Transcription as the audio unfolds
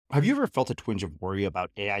Have you ever felt a twinge of worry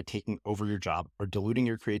about AI taking over your job or diluting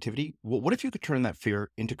your creativity? Well, what if you could turn that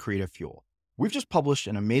fear into creative fuel? We've just published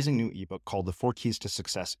an amazing new ebook called The 4 Keys to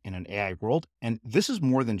Success in an AI World, and this is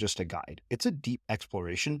more than just a guide. It's a deep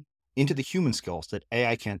exploration into the human skills that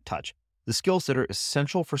AI can't touch, the skills that are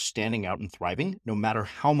essential for standing out and thriving, no matter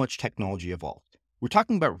how much technology evolves. We're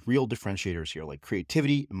talking about real differentiators here, like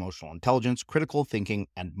creativity, emotional intelligence, critical thinking,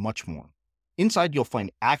 and much more. Inside, you'll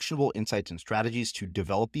find actionable insights and strategies to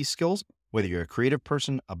develop these skills, whether you're a creative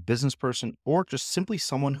person, a business person, or just simply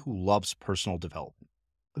someone who loves personal development.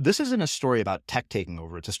 This isn't a story about tech taking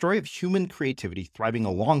over. It's a story of human creativity thriving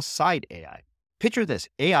alongside AI. Picture this,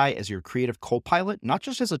 AI as your creative co-pilot, not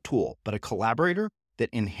just as a tool, but a collaborator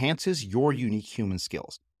that enhances your unique human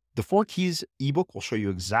skills. The 4 Keys ebook will show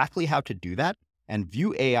you exactly how to do that and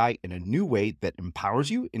view AI in a new way that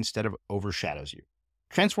empowers you instead of overshadows you.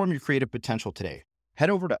 Transform your creative potential today. Head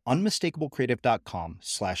over to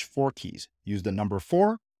unmistakablecreative.com/4keys. Use the number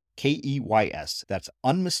 4, KEYS. That's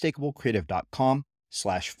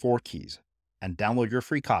unmistakablecreative.com/4keys and download your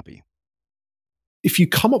free copy. If you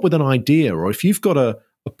come up with an idea, or if you've got a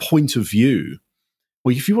point of view,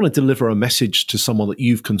 or if you want to deliver a message to someone that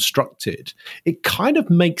you've constructed, it kind of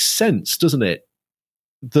makes sense, doesn't it,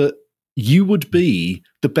 that you would be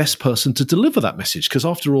the best person to deliver that message? Because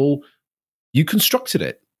after all, you constructed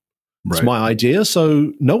it. Right. It's my idea,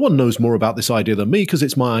 so no one knows more about this idea than me because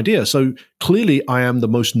it's my idea. So clearly I am the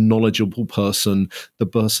most knowledgeable person, the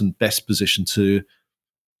person best positioned to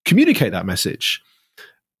communicate that message.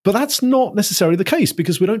 But that's not necessarily the case,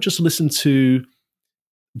 because we don't just listen to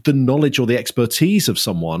the knowledge or the expertise of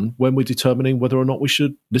someone when we're determining whether or not we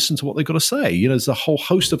should listen to what they've got to say. You know, there's a whole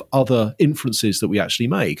host of other inferences that we actually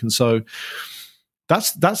make. And so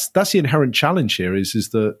that's the inherent challenge here is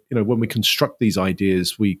that, you know, when we construct these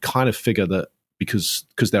ideas, we kind of figure that because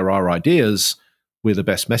they're our ideas, we're the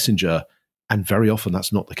best messenger. And very often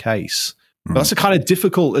that's not the case. Mm. That's a kind of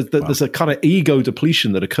difficult, there's a kind of ego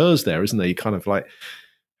depletion that occurs there, isn't there? You kind of like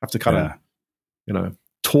have to kind of, you know,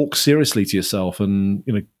 talk seriously to yourself and,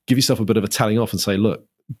 you know, give yourself a bit of a telling off and say, look,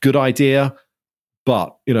 good idea,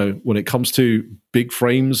 but, you know, when it comes to big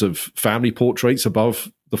frames of family portraits above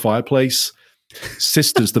the fireplace,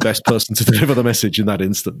 sister's the best person to deliver the message in that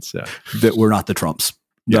instance. Yeah. That we're not the Trumps.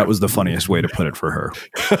 That was the funniest way to put it for her.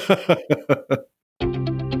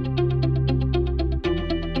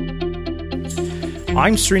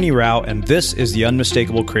 I'm Srini Rao, and this is the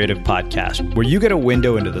Unmistakable Creative Podcast, where you get a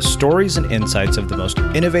window into the stories and insights of the most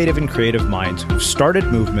innovative and creative minds who've started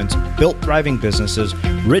movements, built thriving businesses,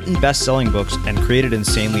 written best-selling books, and created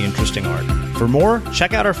insanely interesting art. For more,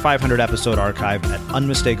 check out our 500-episode archive at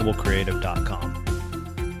unmistakablecreative.com.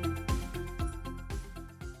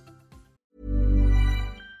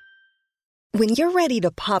 When you're ready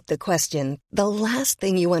to pop the question, the last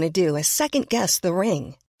thing you want to do is second-guess the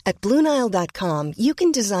ring. At BlueNile.com, you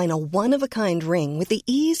can design a one-of-a-kind ring with the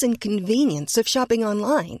ease and convenience of shopping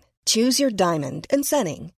online. Choose your diamond and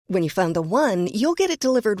setting. When you find the one, you'll get it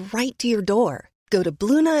delivered right to your door. Go to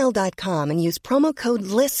BlueNile.com and use promo code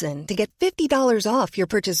LISTEN to get $50 off your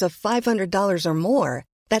purchase of $500 or more.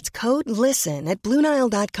 That's code LISTEN at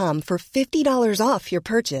BlueNile.com for $50 off your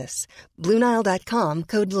purchase. BlueNile.com,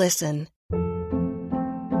 code LISTEN.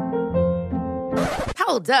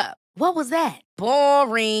 Hold up. What was that?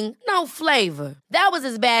 Boring. No flavor. That was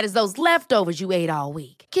as bad as those leftovers you ate all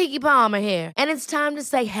week. Keke Palmer here. And it's time to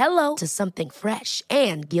say hello to something fresh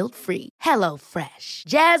and guilt-free. Hello Fresh.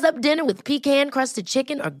 Jazz up dinner with pecan-crusted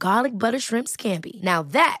chicken or garlic butter shrimp scampi. Now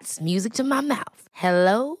that's music to my mouth.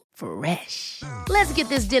 Hello Fresh. Let's get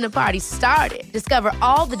this dinner party started. Discover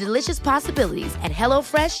all the delicious possibilities at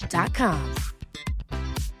HelloFresh.com.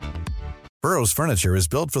 Burrow's furniture is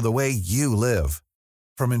built for the way you live.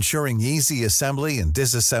 From ensuring easy assembly and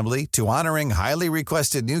disassembly to honoring highly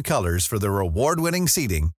requested new colors for their award-winning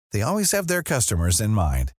seating, they always have their customers in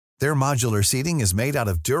mind. Their modular seating is made out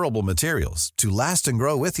of durable materials to last and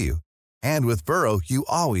grow with you. And with Burrow, you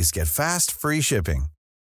always get fast, free shipping.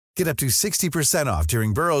 Get up to 60% off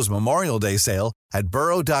during Burrow's Memorial Day sale at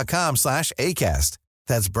burrow.com/ACAST.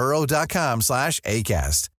 That's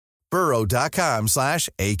burrow.com/ACAST.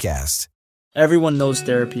 burrow.com/ACAST. Everyone knows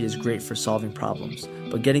therapy is great for solving problems,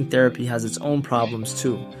 but getting therapy has its own problems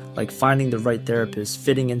too, like finding the right therapist,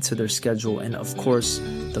 fitting into their schedule, and of course,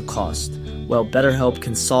 the cost. Well, BetterHelp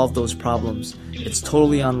can solve those problems. It's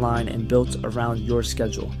totally online and built around your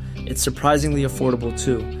schedule. It's surprisingly affordable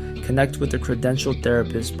too. Connect with a credentialed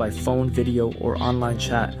therapist by phone, video, or online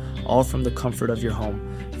chat, all from the comfort of your home.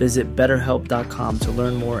 Visit BetterHelp.com to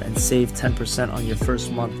learn more and save 10% on your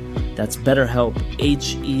first month. That's BetterHelp,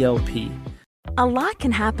 H-E-L-P. A lot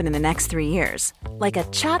can happen in the next 3 years. Like a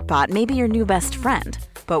chatbot may be your new best friend.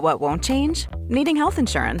 But what won't change? Needing health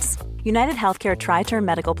insurance. United Healthcare Tri-Term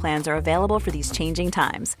Medical Plans are available for these changing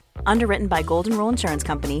times. Underwritten by Golden Rule Insurance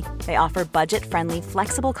Company, they offer budget-friendly,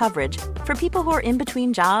 flexible coverage for people who are in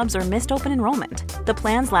between jobs or missed open enrollment. The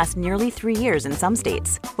plans last nearly 3 years in some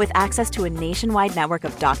states, with access to a nationwide network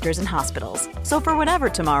of doctors and hospitals. So for whatever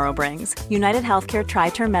tomorrow brings, United Healthcare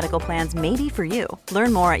Tri-Term Medical Plans may be for you.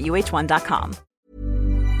 Learn more at uh1.com.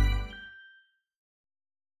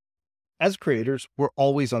 As creators, we're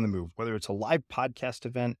always on the move. Whether it's a live podcast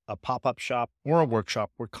event, a pop-up shop, or a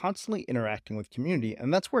workshop, we're constantly interacting with community,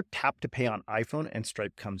 and that's where Tap to Pay on iPhone and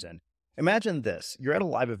Stripe comes in. Imagine this. You're at a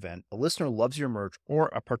live event, a listener loves your merch, or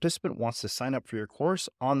a participant wants to sign up for your course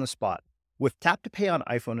on the spot. With Tap to Pay on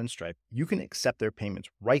iPhone and Stripe, you can accept their payments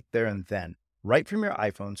right there and then, right from your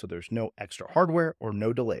iPhone, so there's no extra hardware or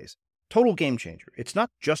no delays. Total game changer. It's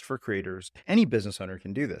not just for creators. Any business owner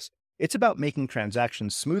can do this. It's about making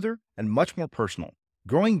transactions smoother and much more personal,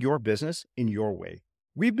 growing your business in your way.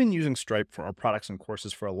 We've been using Stripe for our products and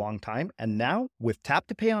courses for a long time, and now with Tap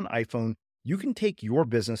to Pay on iPhone, you can take your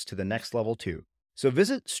business to the next level too. So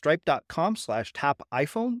visit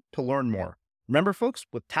stripe.com/tapiphone to learn more. Remember, folks,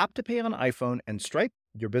 with Tap to Pay on iPhone and Stripe,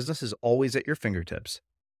 your business is always at your fingertips.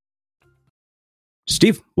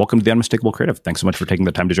 Steve, welcome to the Unmistakable Creative. Thanks so much for taking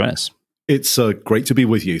the time to join us. It's great to be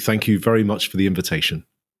with you. Thank you very much for the invitation.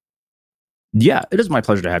 Yeah, it is my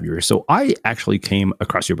pleasure to have you here. So I actually came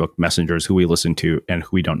across your book, Messengers, Who We Listen to and Who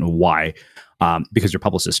We Don't Know Why, because your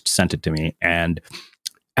publicist sent it to me. And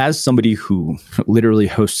as somebody who literally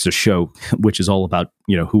hosts a show, which is all about,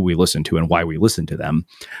 who we listen to and why we listen to them,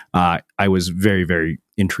 I was very, very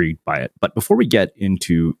intrigued by it. But before we get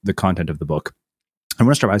into the content of the book, I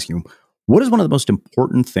want to start asking you, what is one of the most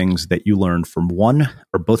important things that you learned from one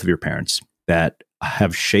or both of your parents that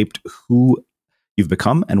have shaped who you've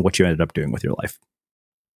become and what you ended up doing with your life?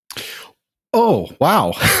 Oh,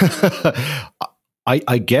 wow.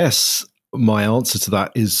 I guess my answer to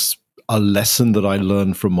that is a lesson that I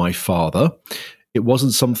learned from my father. It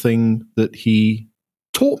wasn't something that he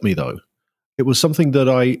taught me, though. It was something that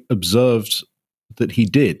I observed that he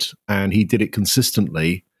did, and he did it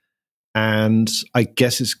consistently. And I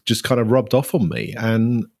guess it's just kind of rubbed off on me.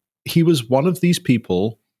 And he was one of these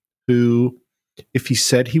people who, if he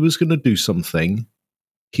said he was going to do something,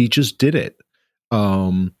 he just did it.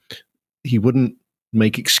 He wouldn't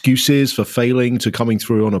make excuses for failing to coming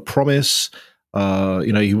through on a promise.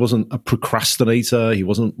 He wasn't a procrastinator. He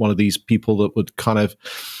wasn't one of these people that would kind of,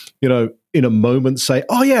 in a moment say,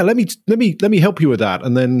 "Oh yeah, let me help you with that,"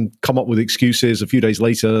 and then come up with excuses a few days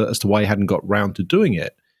later as to why he hadn't got round to doing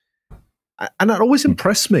it. And that always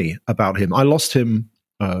impressed me about him. I lost him.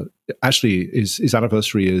 Actually, his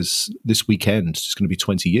anniversary is this weekend. It's going to be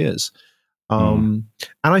 20 years. And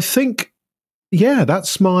I think,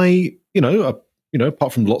 that's my,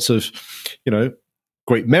 apart from lots of,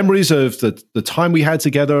 great memories of the time we had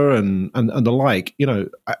together and the like,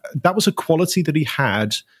 that was a quality that he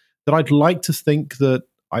had that I'd like to think that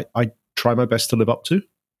I try my best to live up to.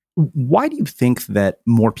 Why do you think that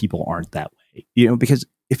more people aren't that way? Because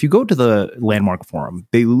if you go to the Landmark Forum,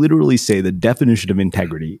 they literally say the definition of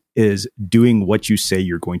integrity is doing what you say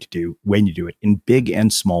you're going to do when you do it in big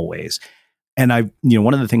and small ways. And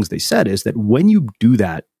one of the things they said is that when you do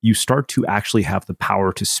that, you start to actually have the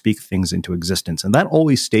power to speak things into existence. And that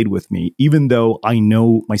always stayed with me, even though I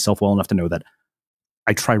know myself well enough to know that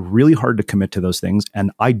I try really hard to commit to those things, and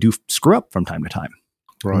I do screw up from time to time.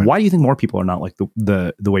 Right. Why do you think more people are not like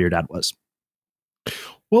the way your dad was?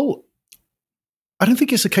 Well, I don't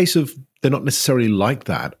think it's a case of they're not necessarily like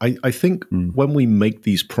that. I think when we make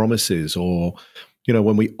these promises, or,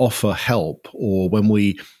 when we offer help, or when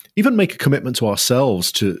we even make a commitment to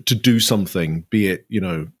ourselves to do something, be it,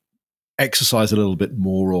 exercise a little bit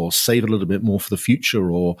more, or save a little bit more for the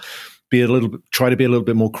future, or try to be a little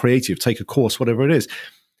bit more creative, take a course, whatever it is.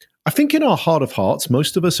 I think in our heart of hearts,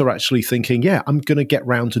 most of us are actually thinking, I'm going to get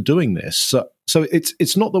round to doing this. So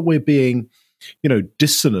it's not that we're being,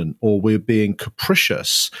 dissonant or we're being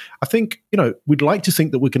capricious. I think, we'd like to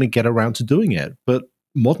think that we're going to get around to doing it, but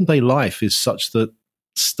modern day life is such that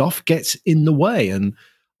stuff gets in the way. And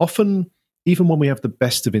often, even when we have the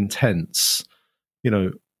best of intents,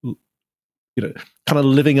 kind of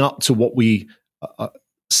living up to what we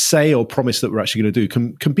say or promise that we're actually going to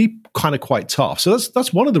do can be kind of quite tough. So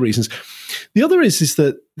that's one of the reasons. The other is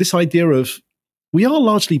that this idea of, we are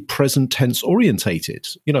largely present tense orientated.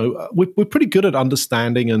 We're pretty good at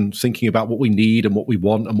understanding and thinking about what we need and what we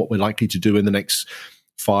want and what we're likely to do in the next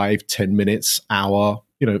 5, 10 minutes, hour,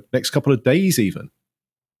 next couple of days even.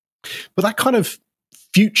 But that kind of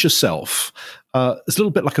future self, it's a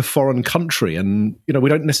little bit like a foreign country, and we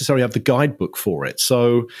don't necessarily have the guidebook for it.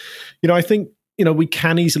 So, I think we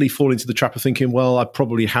can easily fall into the trap of thinking, well, I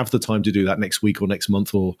probably have the time to do that next week or next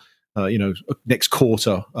month or next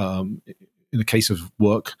quarter. In the case of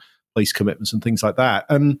workplace commitments and things like that,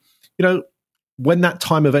 and when that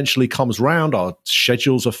time eventually comes round, our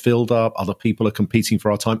schedules are filled up, other people are competing for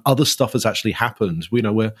our time, other stuff has actually happened.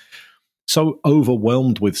 We're so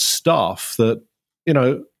overwhelmed with stuff that,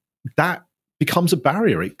 that becomes a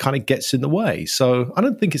barrier. It kind of gets in the way. So I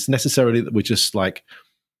don't think it's necessarily that we're just like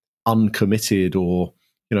uncommitted or,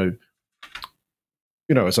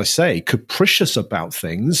 as I say, capricious about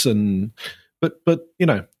things. But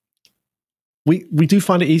we do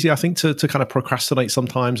find it easy, I think, to kind of procrastinate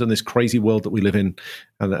sometimes in this crazy world that we live in,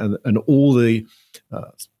 and all the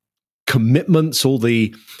commitments, all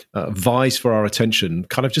the vies for our attention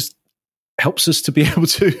kind of just helps us to be able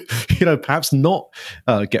to, perhaps not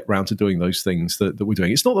get round to doing those things that we're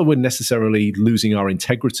doing. It's not that we're necessarily losing our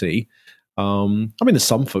integrity. There's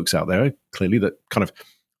some folks out there, clearly, that kind of,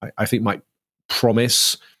 I think, might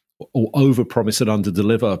promise or over-promise and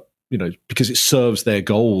under-deliver, because it serves their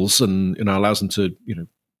goals and allows them to,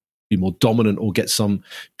 be more dominant or get some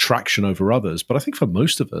traction over others. But I think for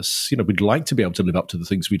most of us, we'd like to be able to live up to the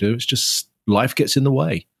things we do. It's just life gets in the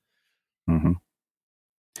way. Mm-hmm.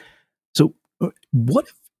 So what,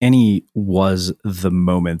 if any, was the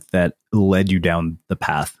moment that led you down the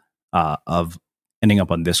path of ending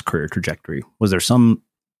up on this career trajectory? Was there some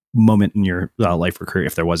moment in your life or career,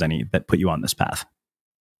 if there was any, that put you on this path?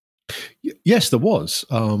 Yes, there was.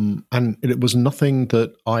 And it was nothing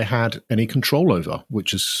that I had any control over,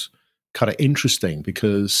 which is kind of interesting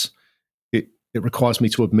because it requires me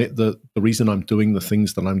to admit that the reason I'm doing the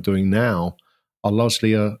things that I'm doing now are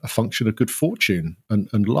largely a function of good fortune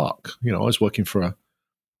and luck. I was working for a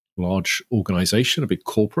large organization, a big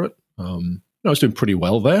corporate. I was doing pretty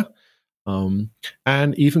well there, and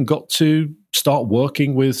even got to start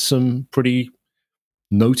working with some pretty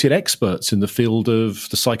noted experts in the field of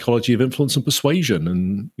the psychology of influence and persuasion.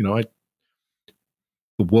 And,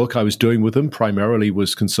 the work I was doing with them primarily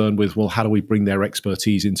was concerned with, well, how do we bring their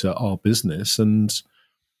expertise into our business? And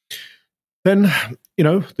then,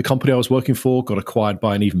 the company I was working for got acquired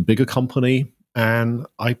by an even bigger company, and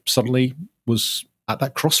I suddenly was at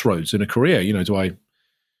that crossroads in a career. Do I,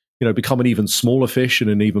 become an even smaller fish in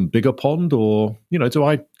an even bigger pond, or, do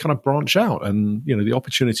I kind of branch out? And, the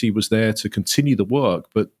opportunity was there to continue the work,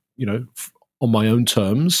 but, on my own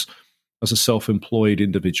terms as a self-employed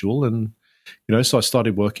individual. And, so I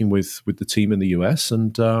started working with the team in the US,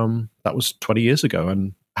 and that was 20 years ago,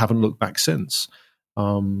 and haven't looked back since.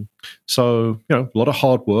 So, a lot of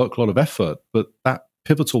hard work, a lot of effort, but that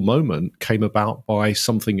pivotal moment came about by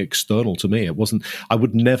something external to me. I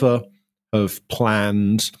would never have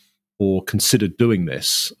planned or considered doing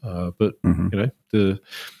this, but the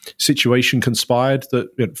situation conspired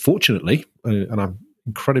that, fortunately, and I'm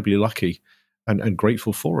incredibly lucky and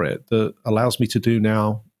grateful for it, that allows me to do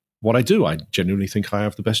now what I do. I genuinely think I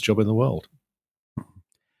have the best job in the world.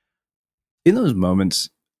 In those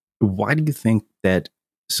moments, why do you think that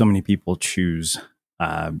so many people choose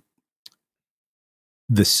the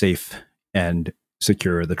safe and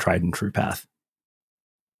secure, the tried and true path?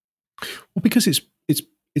 Well, because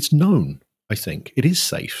it's known. I think it is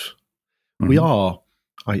safe. Mm-hmm. We are,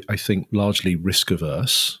 I think, largely risk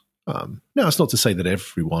averse. Now, it's not to say that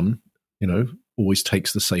everyone, always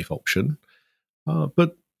takes the safe option,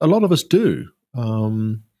 but a lot of us do,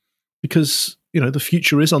 because the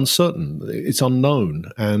future is uncertain, it's unknown,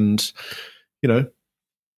 and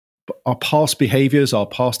our past behaviors, our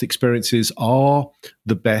past experiences are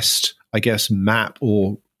the best, I guess, map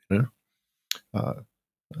or kind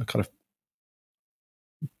of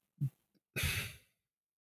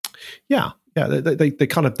they're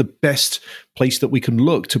kind of the best place that we can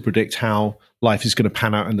look to predict how life is going to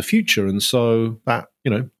pan out in the future. And so that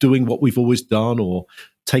doing what we've always done or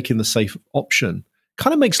taking the safe option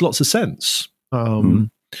kind of makes lots of sense. So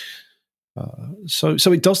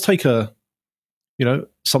it does take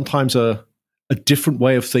sometimes a different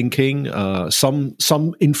way of thinking,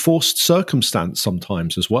 some enforced circumstance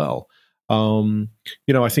sometimes as well.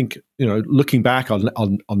 I think, looking back,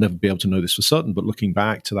 I'll never be able to know this for certain, but looking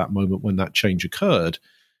back to that moment when that change occurred,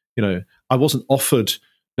 I wasn't offered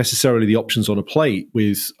necessarily the options on a plate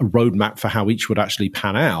with a roadmap for how each would actually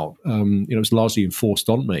pan out. It was largely enforced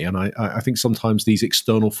on me. And I think sometimes these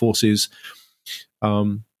external forces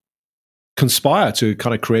conspire to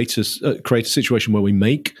kind of create a situation where we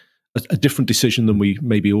make a different decision than we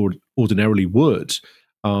maybe ordinarily would.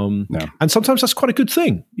 And sometimes that's quite a good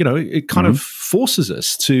thing. It kind of forces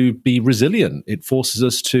us to be resilient. It forces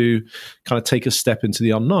us to kind of take a step into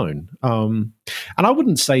the unknown. And I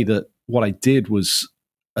wouldn't say that what I did was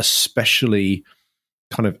especially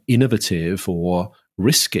kind of innovative or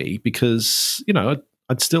risky, because,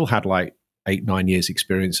 I'd still had like 8-9 years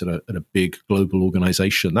experience at a big global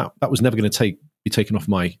organization. That was never going to be taken off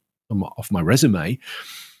my resume.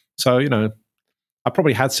 So, I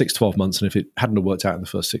probably had 6-12 months, and if it hadn't have worked out in the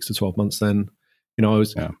first 6 to 12 months, then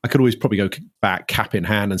I could always probably go back cap in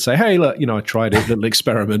hand and say, hey, look, I tried it, little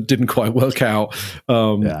experiment, didn't quite work out.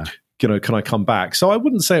 Can I come back? So I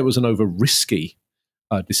wouldn't say it was an over risky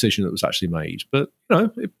decision that was actually made, but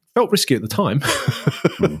it felt risky at the time.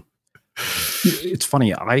 It's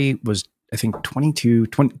funny. I was, I think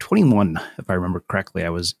 21, if I remember correctly.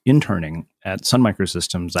 I was interning at Sun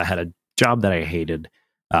Microsystems. I had a job that I hated.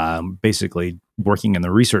 Basically working in the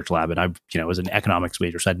research lab, and I was an economics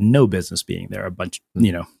major, so I had no business being there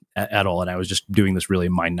at all. And I was just doing this really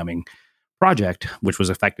mind-numbing project, which was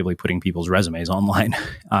effectively putting people's resumes online.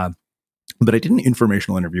 But I did an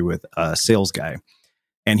informational interview with a sales guy,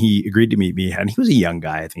 and he agreed to meet me. And he was a young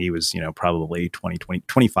guy. I think he was, probably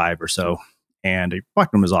 25 or so. And I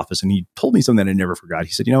walked into his office, and he told me something that I never forgot.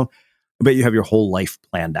 He said, I bet you have your whole life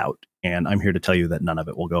planned out, and I'm here to tell you that none of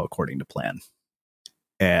it will go according to plan.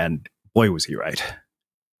 And boy, was he right.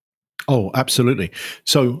 Oh, absolutely.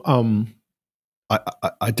 So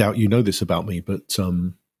I doubt you know this about me, but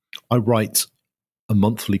I write a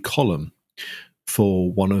monthly column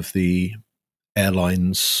for one of the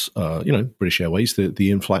airlines, British Airways,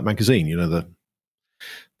 the in-flight magazine,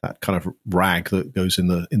 that kind of rag that goes in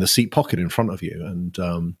the seat pocket in front of you.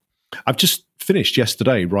 And I've just finished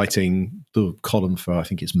yesterday writing the column for, I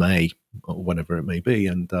think it's May or whenever it may be.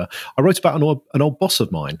 And I wrote about an old boss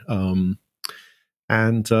of mine.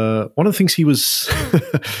 And one of the things he was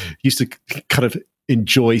used to kind of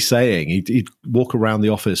enjoy saying, he'd walk around the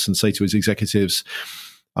office and say to his executives,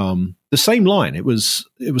 the same line. It was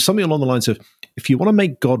something along the lines of, if you want to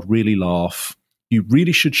make God really laugh, you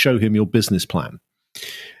really should show him your business plan.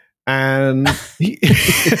 And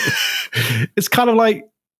it's kind of like,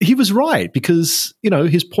 he was right, because,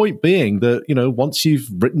 his point being that, once you've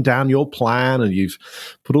written down your plan and you've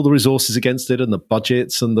put all the resources against it and the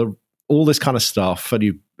budgets and all this kind of stuff, and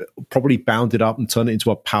you probably bound it up and turned it into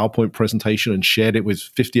a PowerPoint presentation and shared it with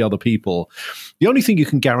 50 other people, the only thing you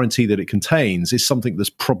can guarantee that it contains is something that's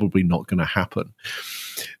probably not going to happen.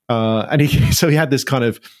 And he had this kind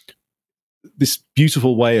of this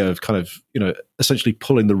beautiful way of kind of, essentially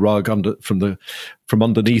pulling the rug from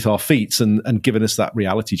underneath our feet and giving us that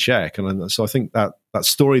reality check. And so I think that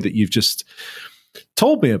story that you've just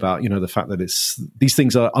told me about, the fact that these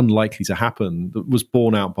things are unlikely to happen, that was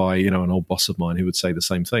borne out by, an old boss of mine who would say the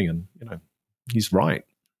same thing. And, he's right.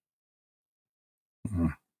 Mm-hmm.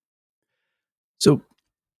 So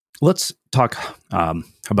let's talk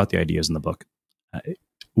about the ideas in the book.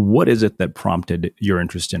 What is it that prompted your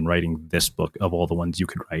interest in writing this book of all the ones you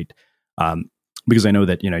could write? Because I know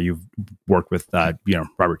that, you've worked with,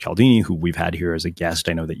 Robert Cialdini, who we've had here as a guest.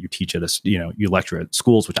 I know that you teach at you lecture at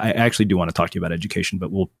schools, which I actually do want to talk to you about education, but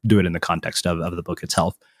we'll do it in the context of the book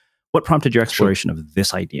itself. What prompted your exploration of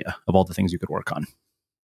this idea of all the things you could work on?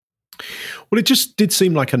 Well, it just did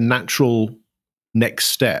seem like a natural next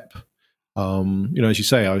step. As you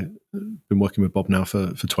say, I've been working with Bob now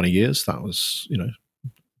for 20 years. That was,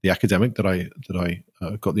 the academic that I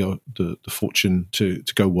got the fortune to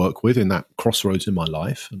go work with in that crossroads in my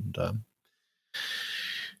life,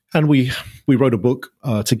 and we wrote a book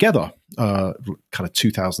together, kind of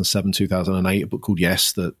 2007, 2008, a book called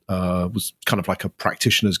Yes, that was kind of like a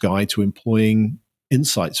practitioner's guide to employing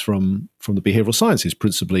insights from the behavioral sciences,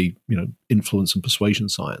 principally influence and persuasion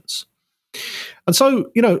science. And so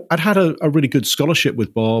I'd had a really good scholarship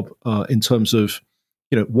with Bob in terms of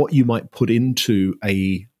what you might put into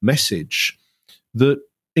a message that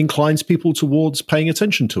inclines people towards paying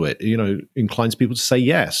attention to it, inclines people to say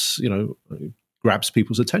yes, grabs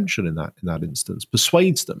people's attention in that instance,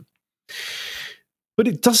 persuades them. But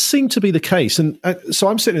it does seem to be the case. And so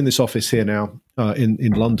I'm sitting in this office here now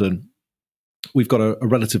in London. We've got a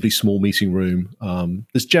relatively small meeting room.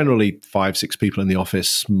 There's generally 5-6 people in the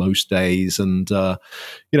office most days. And,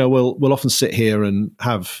 we'll often sit here and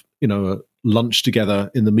have, a lunch together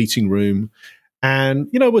in the meeting room, and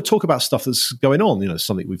we'll talk about stuff that's going on,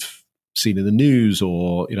 something we've seen in the news,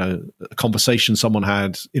 or a conversation someone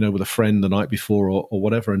had with a friend the night before, or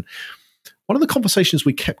whatever. And one of the conversations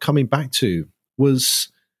we kept coming back to was,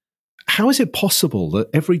 how is it possible that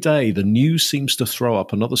every day the news seems to throw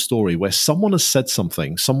up another story where someone has said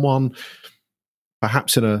something, someone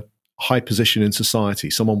perhaps in a high position in society,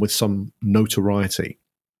 someone with some notoriety.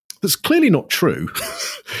 That's clearly not true.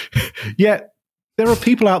 Yet there are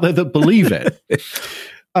people out there that believe it.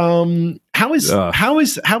 How is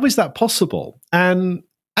that possible? And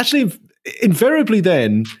actually, invariably,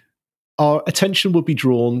 then our attention would be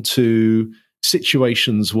drawn to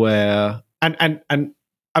situations where, and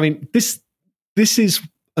I mean, this is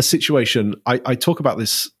a situation. I talk about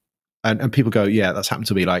this, and people go, "Yeah, that's happened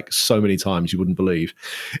to me like so many times you wouldn't believe."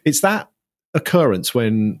 It's that occurrence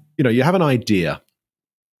when you have an idea.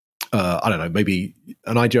 I don't know, maybe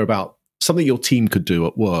an idea about something your team could do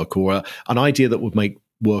at work, or an idea that would make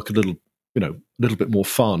work a little bit more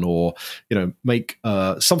fun, or make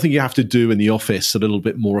something you have to do in the office a little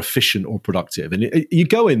bit more efficient or productive. And you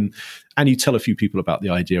go in and you tell a few people about the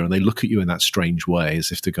idea, and they look at you in that strange way,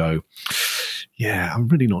 as if to go, "Yeah, I'm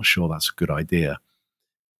really not sure that's a good idea."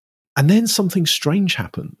 And then something strange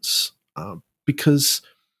happens because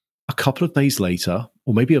a couple of days later,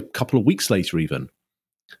 or maybe a couple of weeks later, even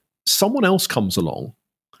someone else comes along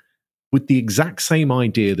with the exact same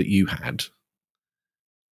idea that you had.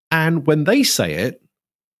 And when they say it,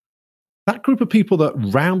 that group of people that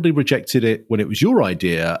roundly rejected it when it was your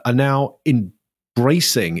idea are now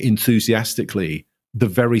embracing enthusiastically the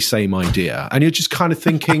very same idea. And you're just kind of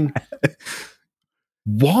thinking,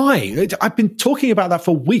 why? I've been talking about that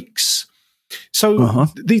for weeks. So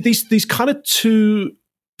these kind of two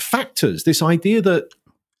factors, this idea that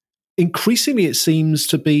increasingly it seems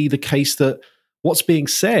to be the case that what's being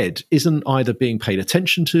said isn't either being paid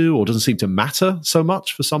attention to or doesn't seem to matter so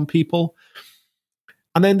much for some people.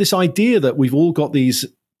 And then this idea that we've all got these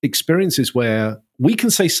experiences where we can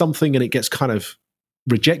say something and it gets kind of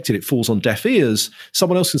rejected, it falls on deaf ears.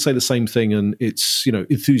 Someone else can say the same thing and it's,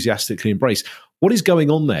 enthusiastically embraced. What is going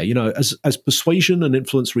on there? As persuasion and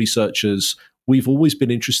influence researchers, we've always been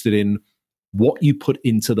interested in what you put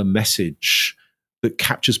into the message that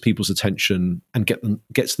captures people's attention and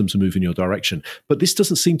gets them to move in your direction. But this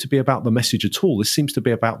doesn't seem to be about the message at all. This seems to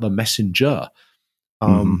be about the messenger.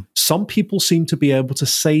 Some people seem to be able to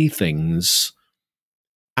say things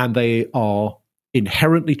and they are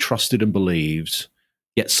inherently trusted and believed,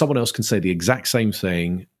 yet someone else can say the exact same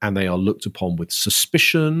thing and they are looked upon with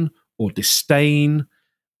suspicion or disdain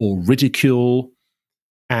or ridicule.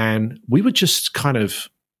 And we were just kind of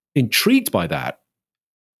intrigued by that.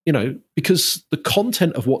 Because the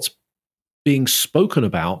content of what's being spoken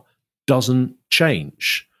about doesn't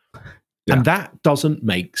change. Yeah. And that doesn't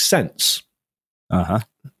make sense.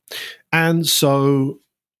 And so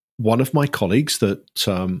one of my colleagues that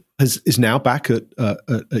is now back at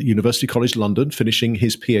University College London, finishing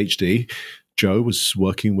his PhD, Joe, was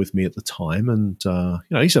working with me at the time. And,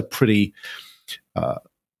 he's a pretty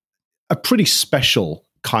special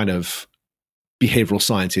kind of behavioral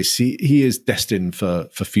scientist. He is destined for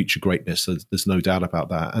future greatness. There's no doubt about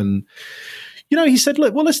that. And, he said,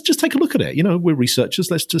 look, well, let's just take a look at it. We're researchers.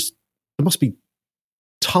 There must be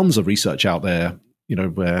tons of research out there,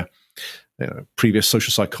 where previous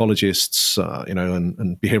social psychologists,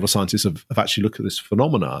 and behavioral scientists have actually looked at this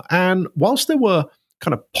phenomena. And whilst there were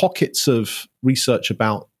kind of pockets of research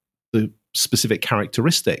about the specific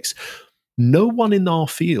characteristics, no one in our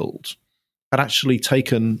field had actually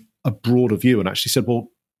taken a broader view and actually said,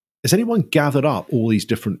 well, has anyone gathered up all these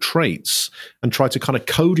different traits and tried to kind of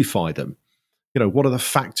codify them? What are the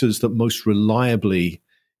factors that most reliably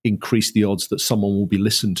increase the odds that someone will be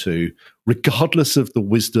listened to, regardless of the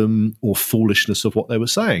wisdom or foolishness of what they were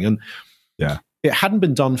saying? And it hadn't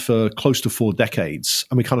been done for close to 4 decades.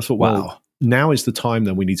 And we kind of thought, well, now is the time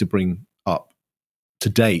then we need to bring up to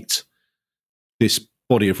date this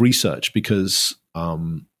body of research, because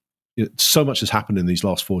so much has happened in these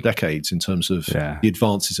last 4 decades in terms of the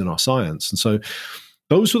advances in our science. And so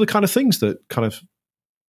those were the kind of things that kind of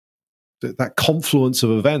that confluence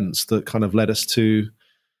of events that kind of led us to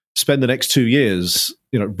spend the next 2 years,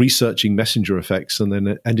 researching messenger effects, and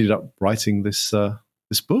then ended up writing this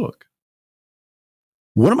book.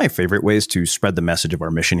 One of my favorite ways to spread the message of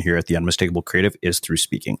our mission here at The Unmistakable Creative is through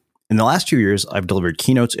speaking. In the last 2 years, I've delivered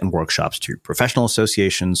keynotes and workshops to professional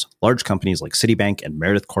associations, large companies like Citibank and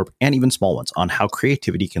Meredith Corp, and even small ones, on how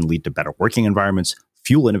creativity can lead to better working environments,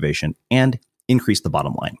 fuel innovation, and increase the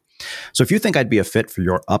bottom line. So if you think I'd be a fit for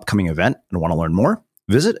your upcoming event and want to learn more,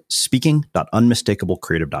 visit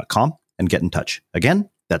speaking.unmistakablecreative.com and get in touch. Again,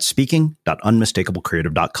 that's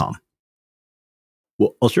speaking.unmistakablecreative.com.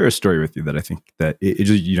 Well, I'll share a story with you that I think that it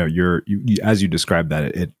just, you as you described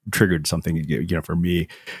that, it triggered something, for me.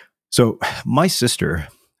 So my sister,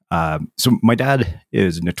 so my dad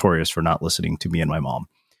is notorious for not listening to me and my mom,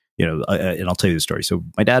 and I'll tell you the story. So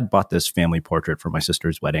my dad bought this family portrait for my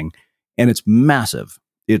sister's wedding, and it's massive.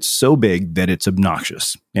 It's so big that it's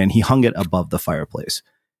obnoxious. And he hung it above the fireplace.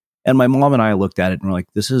 And my mom and I looked at it and were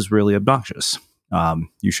like, this is really obnoxious.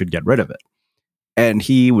 You should get rid of it. And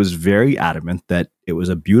he was very adamant that it was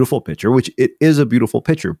a beautiful picture, which it is a beautiful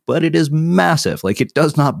picture, but it is massive. Like, it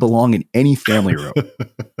does not belong in any family room.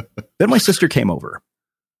 Then my sister came over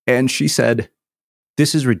and she said,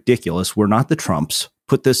 this is ridiculous. We're not the Trumps.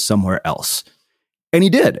 Put this somewhere else. And he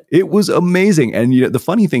did. It was amazing. And the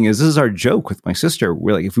funny thing is, this is our joke with my sister.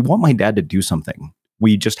 We're like, if we want my dad to do something,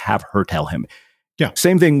 we just have her tell him. Yeah.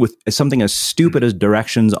 Same thing with something as stupid as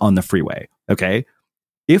directions on the freeway. Okay.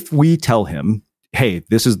 If we tell him, hey,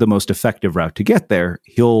 this is the most effective route to get there,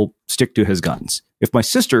 he'll stick to his guns. If my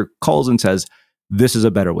sister calls and says, this is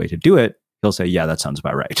a better way to do it, he'll say, yeah, that sounds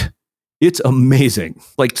about right. It's amazing.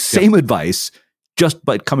 Like, same advice, just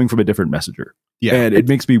but coming from a different messenger. Yeah. And it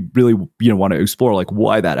makes me really, want to explore like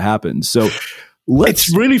why that happens. So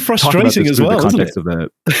it's really frustrating as well, isn't it? Of that.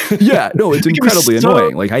 Yeah, no, it's incredibly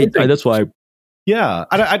annoying. Like I that's why. Yeah.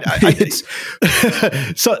 It's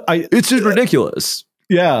just ridiculous.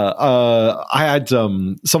 Yeah. I had,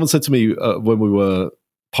 someone said to me when we were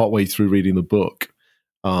partway through reading the book,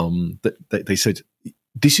 that they said,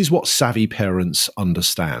 this is what savvy parents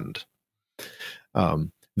understand.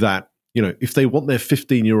 That, if they want their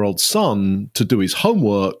 15-year-old son to do his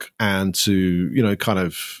homework and to,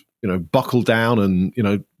 buckle down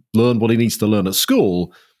and, learn what he needs to learn at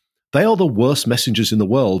school, they are the worst messengers in the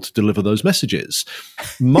world to deliver those messages.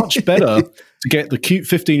 Much better to get the cute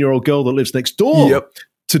 15-year-old girl that lives next door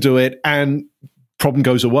to do it, and problem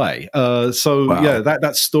goes away. Yeah,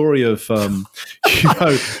 that story of,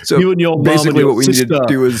 so you and your mom basically and your what we sister, need to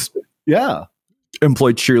do is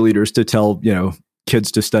employ cheerleaders to tell,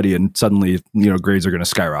 kids to study, and suddenly, grades are going to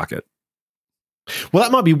skyrocket. Well,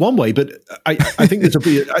 that might be one way, but I think there's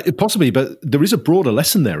possibly, but there is a broader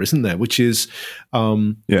lesson there, isn't there? Which is,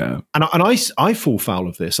 and I fall foul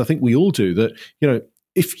of this. I think we all do that.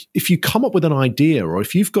 If you come up with an idea, or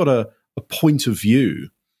if you've got a point of view,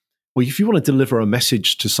 or if you want to deliver a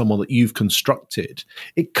message to someone that you've constructed,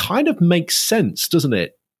 it kind of makes sense, doesn't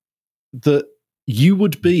it, that you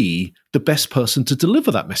would be the best person to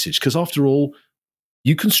deliver that message, because after all,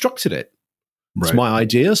 you constructed it. It's my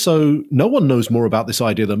idea, so no one knows more about this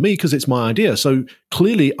idea than me because it's my idea. So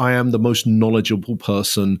clearly I am the most knowledgeable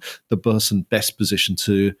person, the person best positioned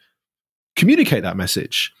to communicate that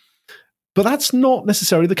message. But that's not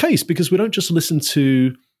necessarily the case, because we don't just listen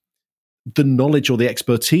to the knowledge or the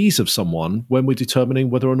expertise of someone when we're determining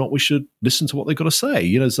whether or not we should listen to what they've got to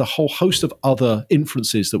say. There's a whole host of other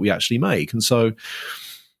inferences that we actually make. And so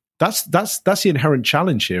that's the inherent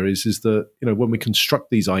challenge here is that, when we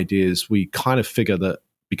construct these ideas, we kind of figure that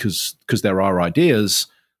because they're our ideas,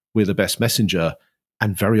 we're the best messenger.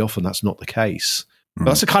 And very often that's not the case. Mm.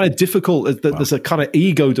 That's a kind of difficult, there's a kind of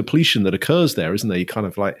ego depletion that occurs there, isn't there? You kind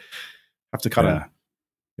of like have to kind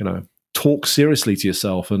of, talk seriously to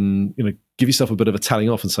yourself and, give yourself a bit of a telling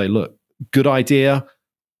off and say, look, good idea.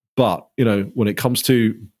 But, when it comes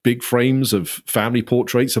to big frames of family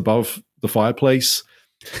portraits above the fireplace,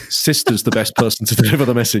 sister's the best person to deliver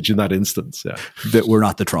the message in that instance. Yeah. That we're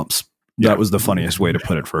not the Trumps. That was the funniest way to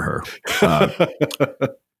put it for her.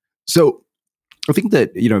 So I think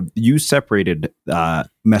that, you separated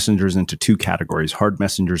messengers into two categories, hard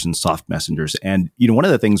messengers and soft messengers. And, one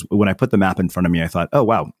of the things when I put the map in front of me, I thought, oh,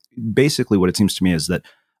 wow. Basically what it seems to me is that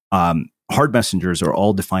hard messengers are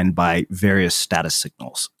all defined by various status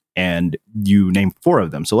signals. And you name 4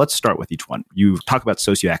 of them. So let's start with each one. You talk about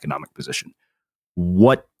socioeconomic position.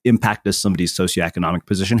 What impact does somebody's socioeconomic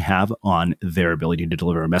position have on their ability to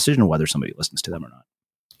deliver a message and whether somebody listens to them or not?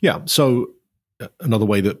 Yeah. So another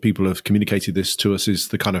way that people have communicated this to us is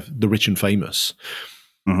the kind of the rich and famous.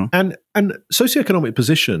 Mm-hmm. And socioeconomic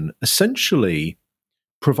position essentially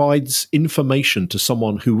provides information to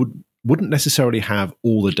someone who wouldn't necessarily have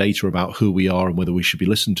all the data about who we are and whether we should be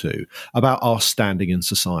listened to, about our standing in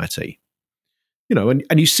society.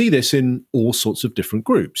 And you see this in all sorts of different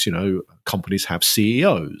groups. Companies have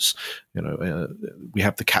CEOs. We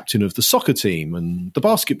have the captain of the soccer team and the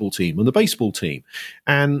basketball team and the baseball team.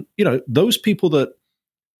 And, those people that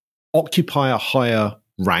occupy a higher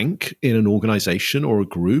rank in an organization or a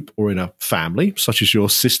group or in a family, such as your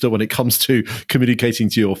sister when it comes to communicating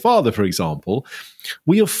to your father, for example,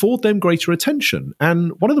 we afford them greater attention.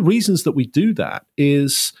 And one of the reasons that we do that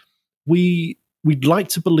is we'd like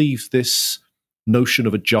to believe this notion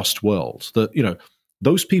of a just world, that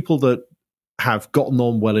those people that have gotten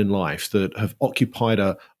on well in life, that have occupied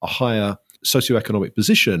a higher socioeconomic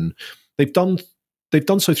position, they've done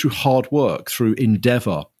so through hard work, through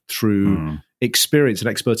endeavor, through experience and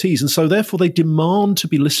expertise. And so therefore they demand to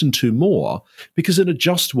be listened to more, because in a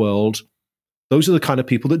just world, those are the kind of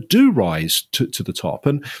people that do rise to the top.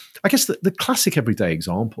 And I guess the classic everyday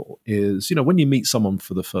example is, when you meet someone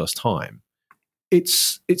for the first time,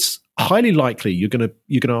 it's highly likely you're going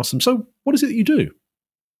to ask them, so what is it that you do?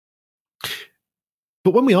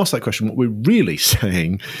 But when we ask that question, what we're really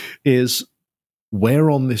saying is,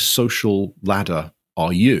 where on this social ladder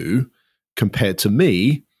are you compared to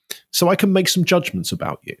me, so I can make some judgments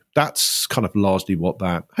about you? That's kind of largely what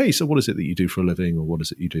that, hey, so what is it that you do for a living, or what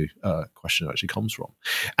is it you do, question actually comes from.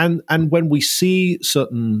 And when we see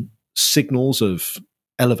certain signals of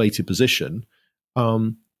elevated position,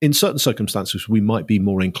 in certain circumstances, we might be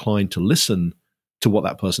more inclined to listen to what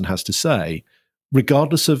that person has to say,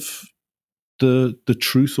 regardless of the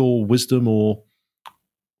truth or wisdom or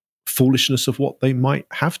foolishness of what they might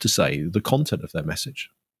have to say, the content of their message.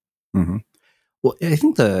 Mm-hmm. Well, I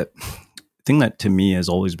think the thing that to me has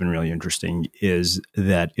always been really interesting is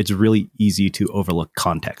that it's really easy to overlook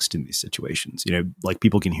context in these situations. Like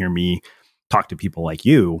people can hear me talk to people like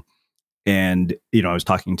you. And, I was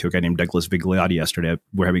talking to a guy named Douglas Vigliotti yesterday.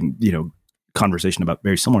 We're having, conversation about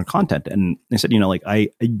very similar content. And I said,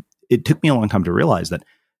 it took me a long time to realize that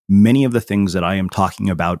many of the things that I am talking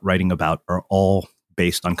about, writing about, are all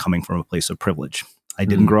based on coming from a place of privilege. I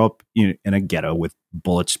didn't grow up in a ghetto with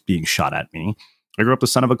bullets being shot at me. I grew up the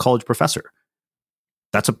son of a college professor.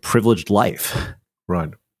 That's a privileged life. Right.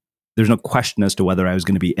 There's no question as to whether I was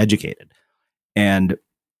going to be educated. And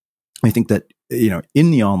I think that,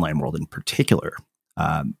 in the online world in particular,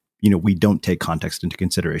 we don't take context into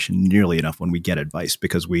consideration nearly enough when we get advice,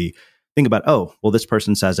 because we think about, oh, well, this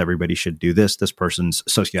person says everybody should do this. This person's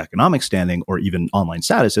socioeconomic standing or even online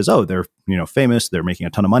status is, oh, they're, famous. They're making a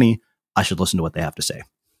ton of money. I should listen to what they have to say.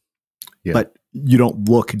 Yeah. But you don't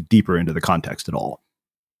look deeper into the context at all.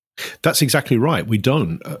 That's exactly right. We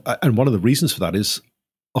don't. And one of the reasons for that is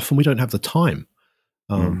often we don't have the time.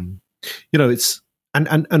 It's,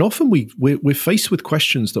 and often we're faced with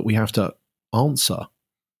questions that we have to answer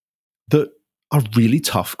that are really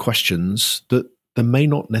tough questions, that there may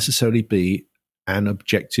not necessarily be an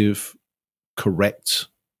objective, correct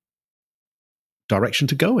direction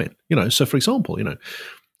to go in. So for example,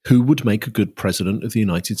 who would make a good president of the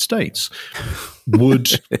United States?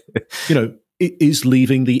 Would, is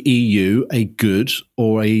leaving the EU a good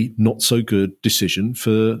or a not so good decision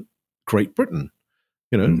for Great Britain?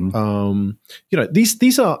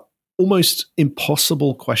 These are almost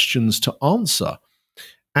impossible questions to answer.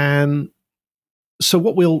 And so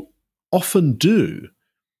what we'll often do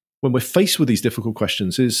when we're faced with these difficult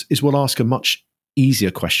questions is we'll ask a much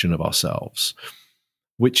easier question of ourselves,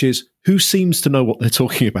 which is, who seems to know what they're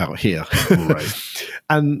talking about here? Right.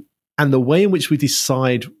 And the way in which we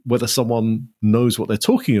decide whether someone knows what they're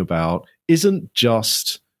talking about isn't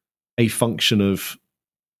just a function of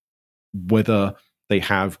whether they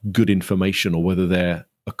have good information or whether they're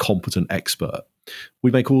a competent expert. We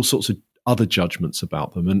make all sorts of other judgments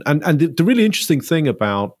about them. And the really interesting thing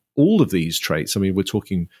about all of these traits, I mean, we're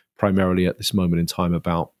talking primarily at this moment in time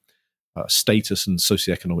about status and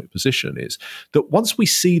socioeconomic position, is that once we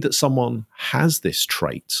see that someone has this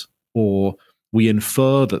trait, or we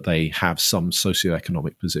infer that they have some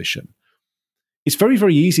socioeconomic position, it's very,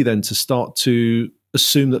 very easy then to start to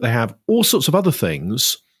assume that they have all sorts of other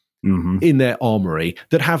things in their armory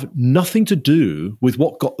that have nothing to do with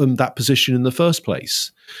what got them that position in the first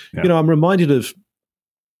place. Yeah. I'm reminded of,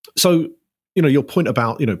 your point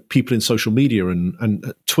about, people in social media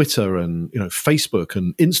and Twitter and, Facebook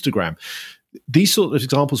and Instagram, these sort of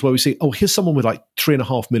examples where we see, oh, here's someone with like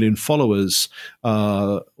 3.5 million followers,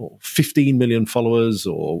 or 15 million followers,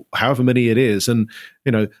 or however many it is. And,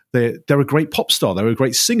 they're a great pop star. They're a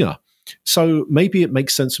great singer. So maybe it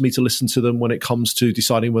makes sense for me to listen to them when it comes to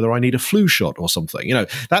deciding whether I need a flu shot or something.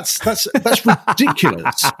 That's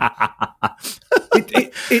ridiculous.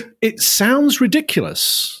 It sounds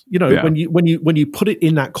ridiculous, when you put it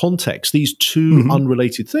in that context, these two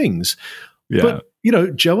unrelated things. Yeah.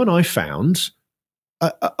 But Joe and I found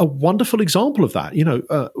a wonderful example of that.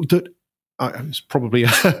 That it's probably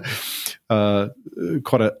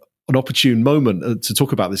quite an opportune moment to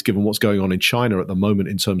talk about this, given what's going on in China at the moment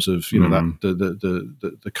in terms of that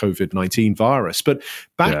the COVID-19 virus. But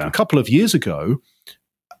back a couple of years ago,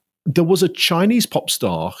 there was a Chinese pop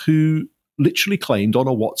star who literally claimed on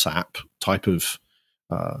a WhatsApp type of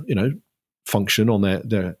function on their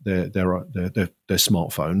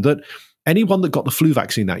smartphone that anyone that got the flu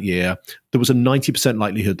vaccine that year, there was a 90%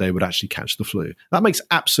 likelihood they would actually catch the flu. That makes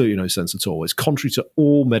absolutely no sense at all. It's contrary to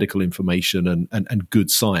all medical information and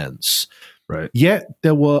good science. Right. Yet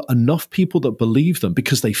there were enough people that believed them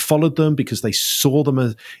because they followed them, because they saw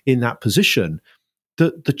them in that position,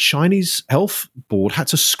 that the Chinese health board had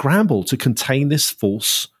to scramble to contain this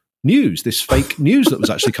false news, this fake news that was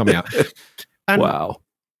actually coming out. And wow.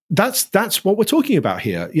 That's what we're talking about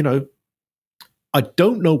here. You know, I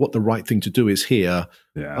don't know what the right thing to do is here.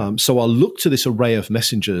 Yeah. So I'll look to this array of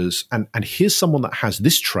messengers, and here's someone that has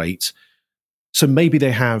this trait. So maybe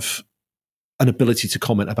they have an ability to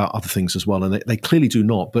comment about other things as well, and they clearly do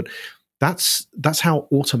not. But that's how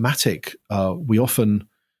automatic we often,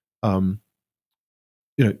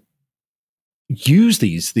 use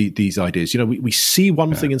these ideas. You know, we see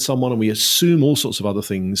one thing in someone, and we assume all sorts of other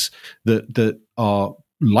things that are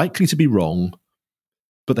likely to be wrong,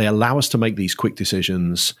 but they allow us to make these quick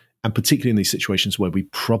decisions, and particularly in these situations where we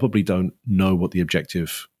probably don't know what the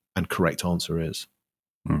objective and correct answer is.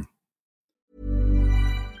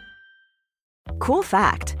 Cool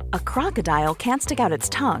fact, a crocodile can't stick out its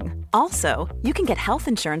tongue. Also, you can get health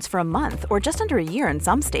insurance for a month or just under a year in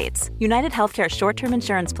some states. United Healthcare short-term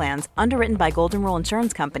insurance plans, underwritten by Golden Rule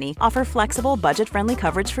Insurance Company, offer flexible, budget-friendly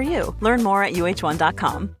coverage for you. Learn more at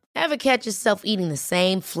uh1.com. Ever catch yourself eating the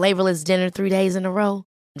same flavorless dinner 3 days in a row?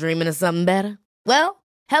 Dreaming of something better? Well,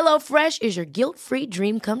 HelloFresh is your guilt-free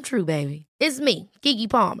dream come true, baby. It's me, Keke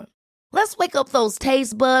Palmer. Let's wake up those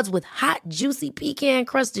taste buds with hot, juicy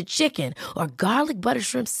pecan-crusted chicken or garlic butter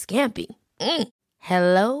shrimp scampi.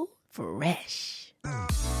 Hello Fresh.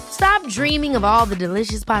 Stop dreaming of all the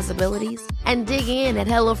delicious possibilities and dig in at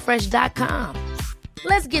HelloFresh.com.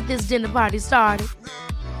 Let's get this dinner party started.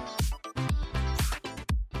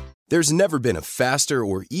 There's never been a faster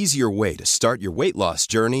or easier way to start your weight loss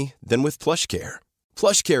journey than with PlushCare.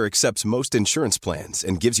 PlushCare accepts most insurance plans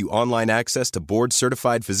and gives you online access to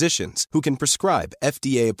board-certified physicians who can prescribe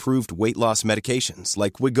FDA-approved weight loss medications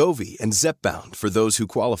like Wegovy and Zepbound for those who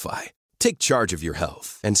qualify. Take charge of your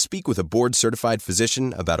health and speak with a board-certified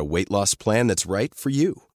physician about a weight loss plan that's right for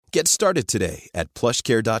you. Get started today at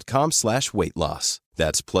plushcare.com/weightloss.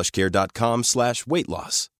 That's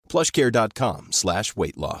plushcare.com/weightloss.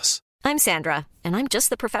 plushcare.com/weightloss. I'm Sandra, and I'm just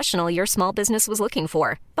the professional your small business was looking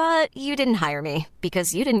for. But you didn't hire me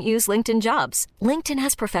because you didn't use LinkedIn Jobs. LinkedIn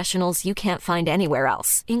has professionals you can't find anywhere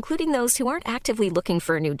else, including those who aren't actively looking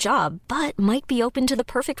for a new job, but might be open to the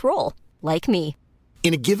perfect role, like me.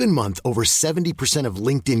 In a given month, over 70% of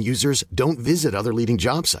LinkedIn users don't visit other leading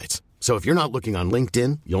job sites. So if you're not looking on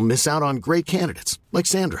LinkedIn, you'll miss out on great candidates like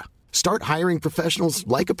Sandra. Start hiring professionals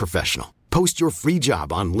like a professional. Post your free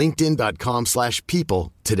job on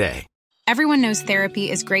linkedin.com/people today. Everyone knows therapy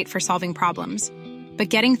is great for solving problems, but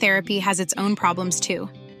getting therapy has its own problems too,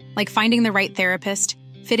 like finding the right therapist,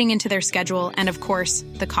 fitting into their schedule, and of course,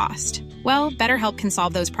 the cost. Well, BetterHelp can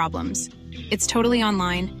solve those problems. It's totally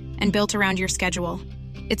online and built around your schedule.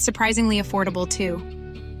 It's surprisingly affordable too.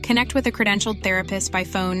 Connect with a credentialed therapist by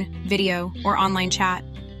phone, video, or online chat,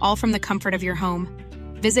 all from the comfort of your home.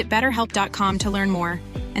 Visit BetterHelp.com to learn more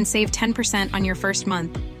and save 10% on your first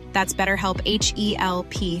month. That's BetterHelp,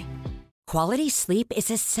 H-E-L-P. Quality sleep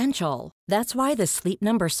is essential. That's why the Sleep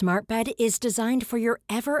Number Smart Bed is designed for your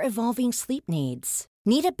ever-evolving sleep needs.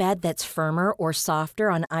 Need a bed that's firmer or softer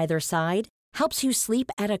on either side? Helps you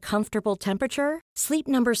sleep at a comfortable temperature? Sleep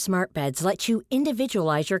Number Smart Beds let you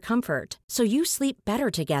individualize your comfort, so you sleep better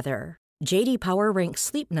together. J.D. Power ranks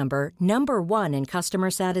Sleep Number #1 in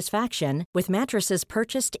customer satisfaction with mattresses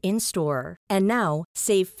purchased in-store. And now,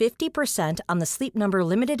 save 50% on the Sleep Number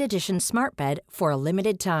Limited Edition Smart Bed for a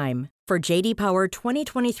limited time. For J.D. Power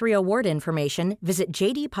 2023 award information, visit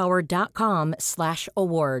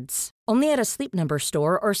jdpower.com/awards. Only at a Sleep Number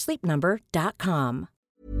store or sleepnumber.com.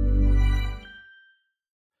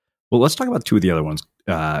 Well, let's talk about two of the other ones,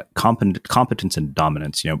 competence and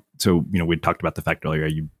dominance. We talked about the fact earlier,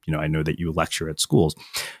 I know that you lecture at schools.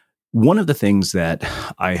 One of the things that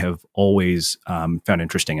I have always found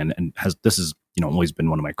interesting and this has always been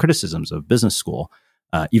one of my criticisms of business school,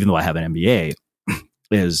 even though I have an MBA,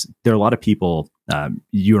 is there are a lot of people,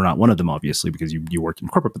 you are not one of them, obviously, because you work in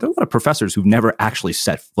corporate, but there are a lot of professors who've never actually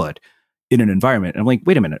set foot in an environment. And I'm like,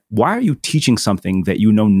 wait a minute, why are you teaching something that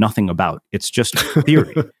you know nothing about? It's just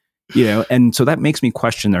theory. And so that makes me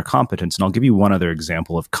question their competence. And I'll give you one other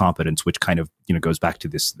example of competence, which kind of, goes back to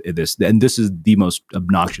this, and this is the most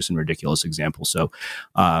obnoxious and ridiculous example. So,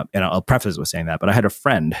 and I'll preface with saying that, but I had a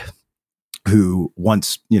friend who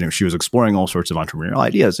once, she was exploring all sorts of entrepreneurial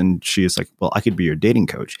ideas, and she is like, well, I could be your dating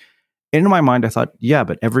coach. And in my mind, I thought, yeah,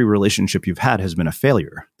 but every relationship you've had has been a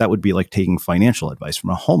failure. That would be like taking financial advice from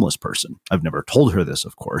a homeless person. I've never told her this,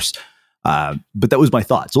 of course. But that was my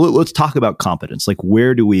thought. So let's talk about competence. Like,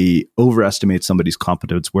 where do we overestimate somebody's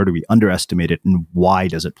competence? Where do we underestimate it? And why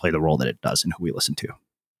does it play the role that it does in who we listen to?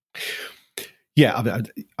 Yeah,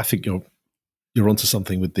 I think you're onto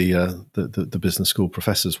something with the business school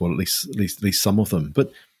professors. Well, at least some of them.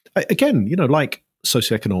 But again, like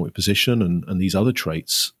socioeconomic position and these other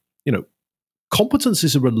traits, competence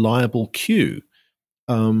is a reliable cue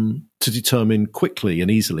to determine quickly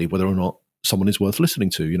and easily whether or not someone is worth listening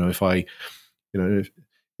to.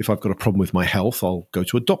 If I've got a problem with my health, I'll go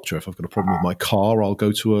to a doctor. If I've got a problem with my car, I'll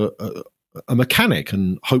go to a mechanic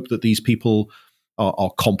and hope that these people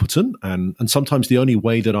are competent. And sometimes the only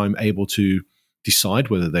way that I'm able to decide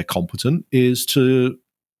whether they're competent is to,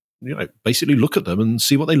 basically look at them and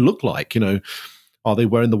see what they look like. Are they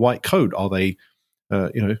wearing the white coat? Are they,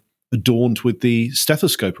 adorned with the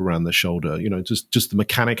stethoscope around their shoulder? Does the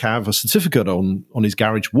mechanic have a certificate on his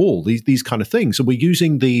garage wall? These kind of things. So we're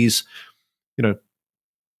using these,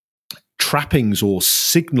 trappings or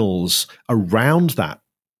signals around that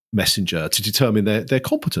messenger to determine their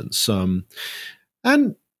competence. And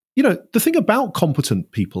the thing about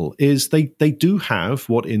competent people is they do have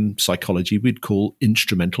what in psychology we'd call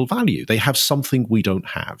instrumental value. They have something we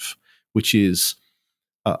don't have, which is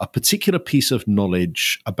a particular piece of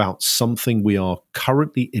knowledge about something we are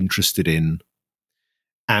currently interested in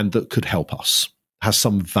and that could help us, has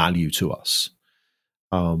some value to us.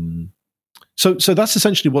 So that's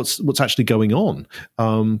essentially what's actually going on.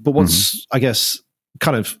 But what's, I guess,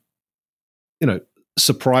 kind of,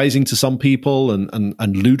 surprising to some people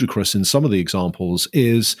and ludicrous in some of the examples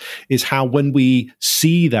is how when we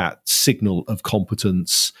see that signal of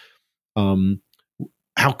competence,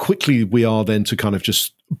 how quickly we are then to kind of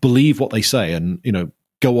just believe what they say and,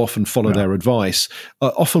 go off and follow their advice,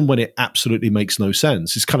 often when it absolutely makes no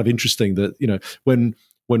sense. It's kind of interesting that,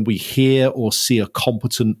 when we hear or see a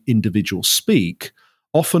competent individual speak,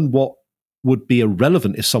 often what would be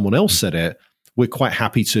irrelevant if someone else said it, we're quite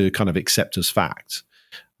happy to kind of accept as fact.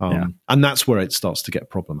 And that's where it starts to get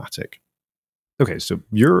problematic. Okay, so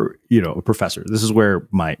you're, a professor. This is where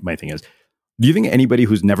my thing is. Do you think anybody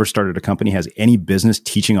who's never started a company has any business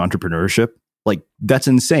teaching entrepreneurship? Like, that's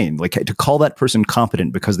insane. Like, to call that person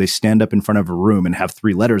competent because they stand up in front of a room and have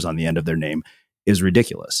 3 letters on the end of their name is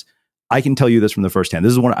ridiculous. I can tell you this from the first hand.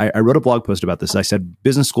 This is one I wrote a blog post about this. I said,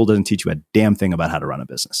 business school doesn't teach you a damn thing about how to run a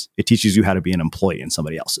business. It teaches you how to be an employee in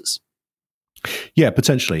somebody else's. Yeah,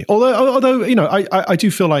 potentially. Although I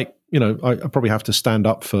do feel like, I probably have to stand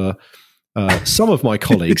up for some of my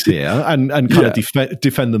colleagues here and kind of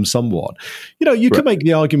defend them somewhat. You can make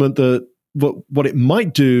the argument that what it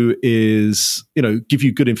might do is, give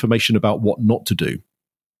you good information about what not to do.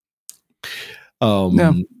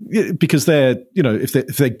 Because they're,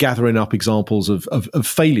 if they're gathering up examples of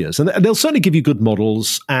failures, and they'll certainly give you good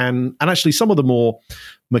models and actually some of the more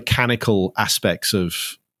mechanical aspects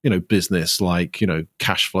of, business, like,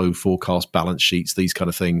 cash flow forecast, balance sheets, these kind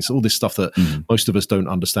of things, all this stuff that most of us don't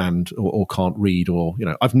understand or can't read, or,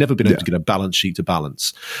 I've never been able to get a balance sheet to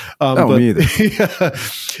balance. Me either.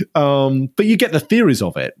 But you get the theories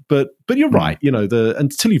of it. But you're right,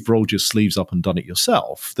 until you've rolled your sleeves up and done it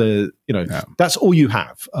yourself, that's all you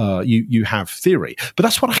have. You have theory, but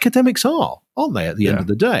that's what academics are, aren't they? At the end of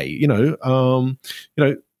the day,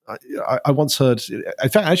 I once heard, in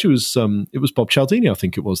fact, actually it was Bob Cialdini, I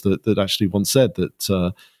think it was, that actually once said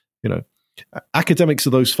that, academics are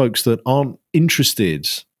those folks that aren't interested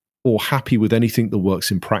or happy with anything that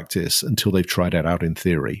works in practice until they've tried it out in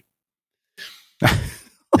theory.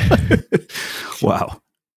 Wow.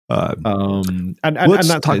 And let's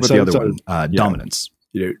that's talk it. about the other one, dominance.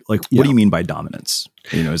 What do you mean by dominance?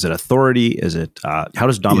 Is it authority? Is it, how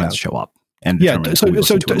does dominance show up? And so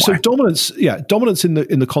dominance, dominance in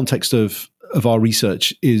the context of our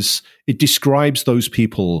research is it describes those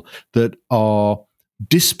people that are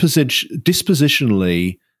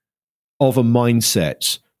dispositionally of a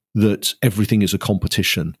mindset that everything is a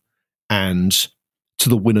competition and to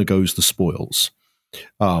the winner goes the spoils.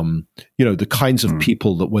 The kinds of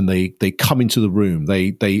people that when they come into the room,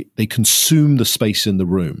 they consume the space in the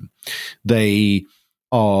room. They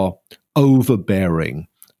are overbearing,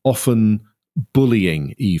 often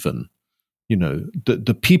bullying even.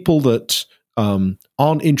 The people that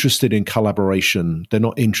aren't interested in collaboration, they're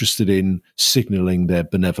not interested in signaling their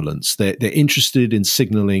benevolence. They're interested in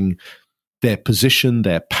signaling their position,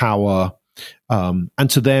 their power, and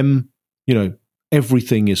to them,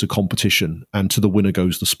 everything is a competition, and to the winner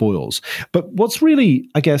goes the spoils. But what's really,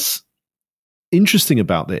 I guess, interesting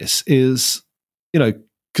about this is,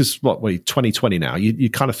 because we're 2020 now, you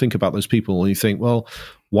kind of think about those people and you think, well,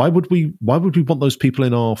 why would we want those people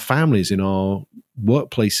in our families, in our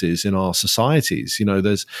workplaces, in our societies.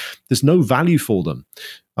 There's no value for them.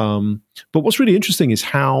 But what's really interesting is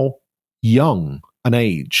how young an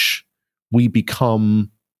age we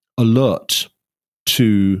become alert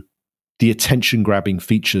to the attention-grabbing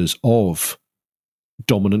features of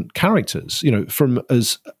dominant characters. From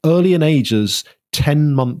as early an age as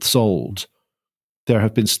 10 months old, there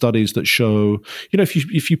have been studies that show,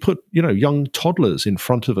 if you put, young toddlers in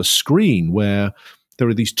front of a screen where there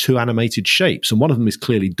are these two animated shapes, and one of them is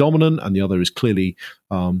clearly dominant, and the other is clearly,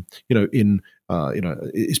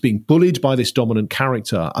 is being bullied by this dominant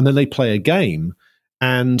character, and then they play a game,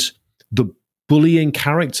 and the bullying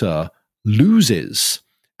character loses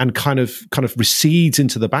and kind of recedes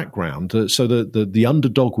into the background, so the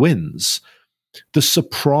underdog wins. The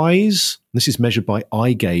surprise, this is measured by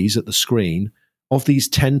eye gaze at the screen, of these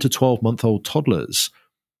 10 to 12-month-old toddlers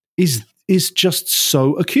is just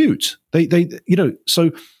so acute. If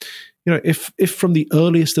from the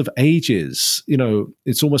earliest of ages,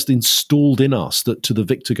 it's almost installed in us that to the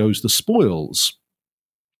victor goes the spoils.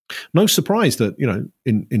 No surprise that,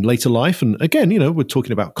 in later life, and again, we're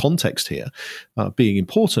talking about context here being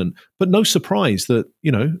important, but no surprise that,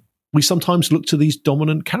 we sometimes look to these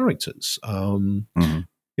dominant characters.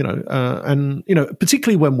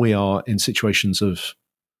 Particularly when we are in situations of,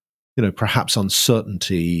 perhaps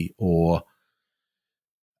uncertainty or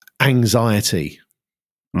anxiety.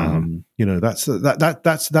 That's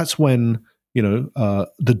when,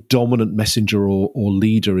 the dominant messenger or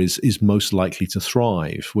leader is most likely to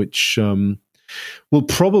thrive, which will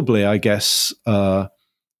probably, I guess,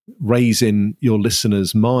 raise in your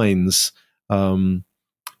listeners' minds, the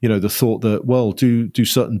thought that, well, do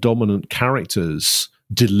certain dominant characters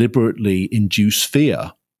deliberately induce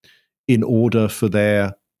fear in order for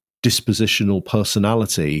their dispositional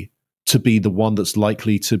personality to be the one that's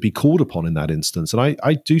likely to be called upon in that instance? And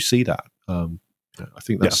I do see that. I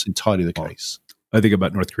think that's entirely the case. I think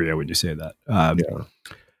about North Korea when you say that.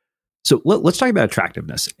 So let's talk about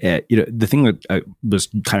attractiveness. The thing that was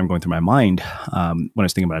kind of going through my mind when I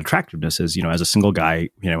was thinking about attractiveness is, as a single guy,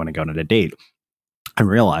 when I go on a date, I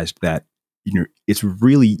realized that, it's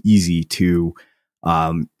really easy to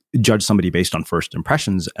judge somebody based on first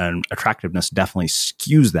impressions, and attractiveness definitely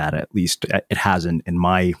skews that. At least it has in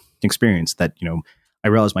my experience that, I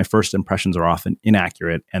realize my first impressions are often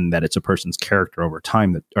inaccurate, and that it's a person's character over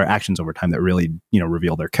time or actions over time that really,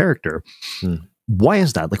 reveal their character. Why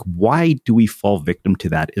is that? Like, why do we fall victim to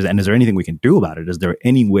that? And is there anything we can do about it? Is there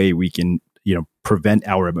any way we can, prevent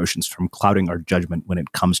our emotions from clouding our judgment when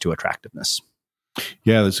it comes to attractiveness?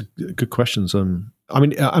 Yeah, that's good questions. I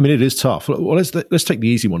mean, it is tough. Well, let's take the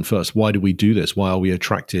easy one first. Why do we do this? Why are we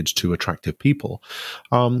attracted to attractive people?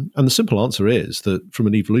 And the simple answer is that, from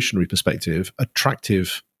an evolutionary perspective,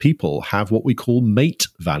 attractive people have what we call mate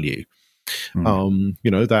value.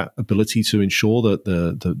 That ability to ensure that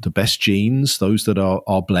the best genes, those that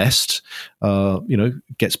are blessed,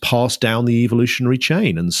 gets passed down the evolutionary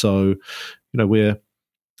chain. And so,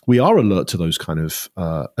 we are alert to those kind of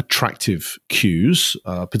attractive cues,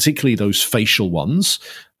 particularly those facial ones,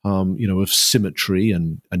 of symmetry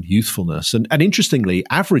and youthfulness, and interestingly,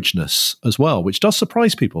 averageness as well, which does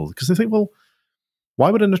surprise people because they think, well, why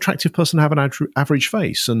would an attractive person have an average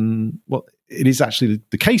face? And well, it is actually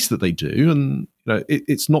the case that they do, and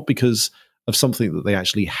it's not because of something that they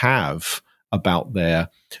actually have about their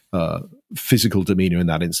physical demeanor in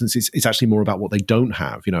that instance. It's actually more about what they don't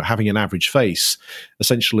have. Having an average face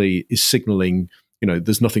essentially is signaling,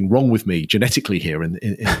 there's nothing wrong with me genetically here in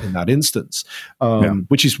that instance,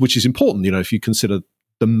 which is important, if you consider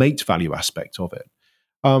the mate value aspect of it.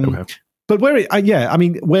 But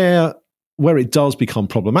where it does become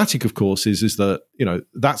problematic, of course, is that,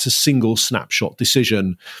 that's a single snapshot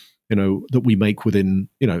decision, that we make within,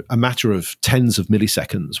 a matter of tens of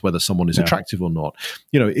milliseconds, whether someone is attractive or not.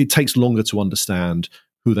 It takes longer to understand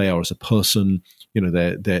who they are as a person,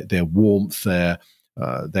 their warmth, their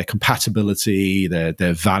compatibility,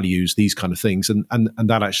 their values, these kind of things. And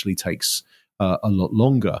that actually takes a lot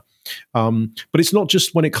longer. But it's not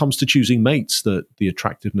just when it comes to choosing mates that the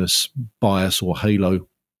attractiveness bias or halo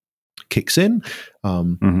kicks in.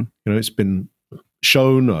 It's been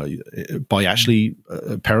shown by actually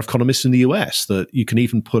a pair of economists in the US that you can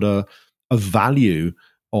even put a value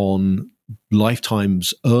on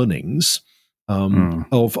lifetime's earnings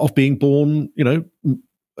of being born,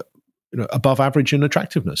 above average in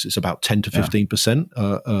attractiveness. It's about 10 to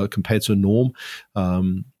 15% compared to a norm,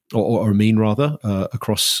 or a mean rather,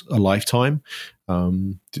 across a lifetime.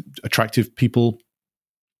 Attractive people,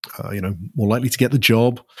 more likely to get the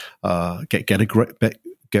job, get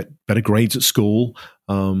better grades at school,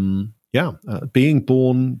 being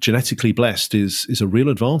born genetically blessed is a real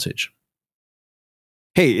advantage.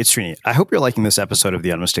 Hey, it's Srini. I hope you're liking this episode of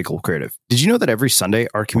The Unmistakable Creative. Did you know that every Sunday,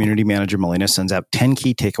 our community manager, Melina, sends out 10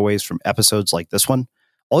 key takeaways from episodes like this one?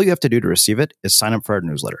 All you have to do to receive it is sign up for our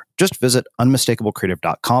newsletter. Just visit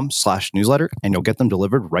unmistakablecreative.com/newsletter and you'll get them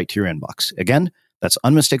delivered right to your inbox. Again, that's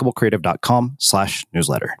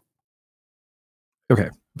unmistakablecreative.com/newsletter. Okay.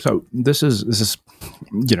 So this is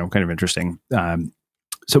kind of interesting.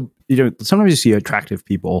 So sometimes you see attractive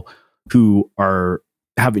people who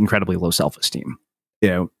have incredibly low self-esteem.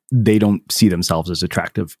 They don't see themselves as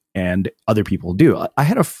attractive, and other people do. I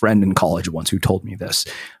had a friend in college once who told me this,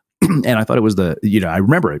 and I thought it was I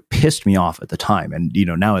remember it pissed me off at the time, and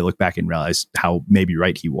now I look back and realize how maybe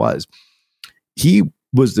right he was. He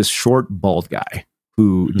was this short, bald guy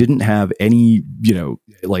who didn't have any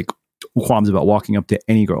qualms about walking up to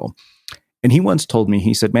any girl. And he once told me,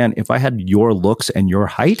 he said, "Man, if I had your looks and your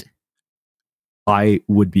height, I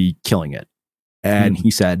would be killing it." And he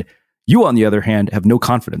said, "You, on the other hand, have no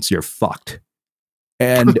confidence. You're fucked."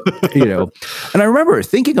 And, and I remember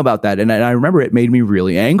thinking about that. And I remember it made me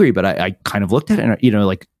really angry, but I kind of looked at it and,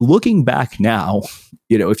 looking back now,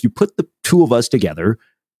 if you put the two of us together,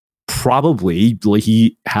 probably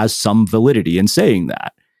he has some validity in saying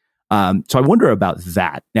that. So I wonder about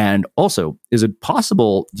that. And also, is it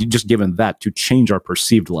possible, just given that, to change our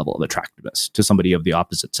perceived level of attractiveness to somebody of the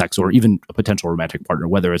opposite sex, or even a potential romantic partner,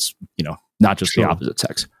 whether it's, not just the opposite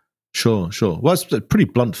sex? Sure. Well, that's pretty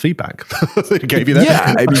blunt feedback they gave you there.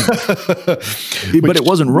 Yeah, but it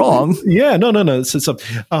wasn't wrong. Yeah, no. So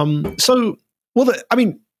one of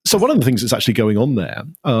the things that's actually going on there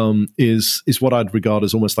is what I'd regard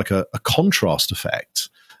as almost like a contrast effect.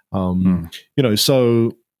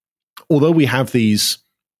 So although we have these,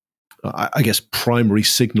 I guess, primary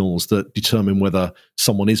signals that determine whether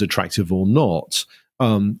someone is attractive or not,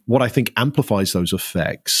 what I think amplifies those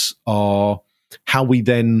effects are how we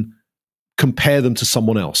then compare them to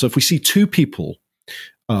someone else. So if we see two people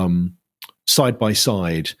side by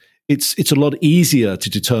side, it's a lot easier to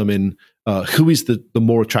determine who is the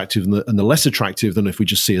more attractive and the less attractive than if we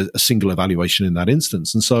just see a single evaluation in that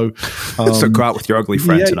instance. And so, so go out with your ugly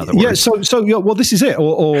friends. In other words, well, this is it.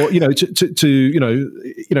 Or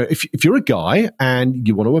if you're a guy and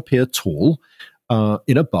you want to appear tall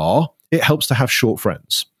in a bar, it helps to have short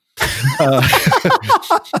friends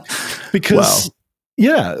because. Wow.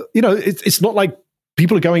 Yeah, it's not like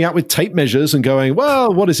people are going out with tape measures and going,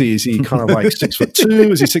 well, what is he? Is he kind of like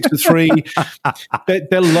 6'2"? Is he 6'3"?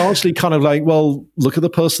 They're largely kind of like, well, look at the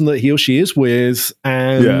person that he or she is with,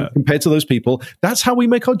 and compared to those people, that's how we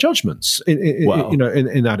make our judgments.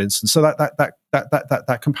 In that instance. So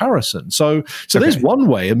that comparison. So there's one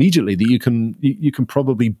way immediately that you can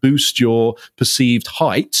probably boost your perceived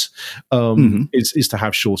height. Is to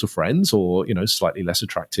have shorter friends or slightly less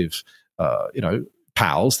attractive.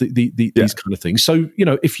 Pals, these kind of things. So,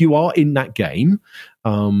 if you are in that game,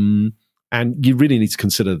 and you really need to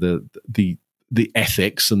consider the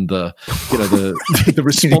ethics and the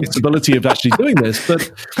responsibility of actually doing this.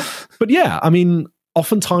 But yeah,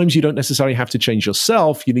 oftentimes you don't necessarily have to change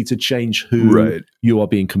yourself. You need to change who you are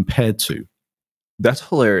being compared to. That's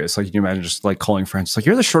hilarious. Like, can you imagine just like calling friends? Like,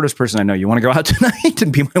 you're the shortest person I know. You want to go out tonight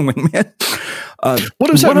and be my wingman?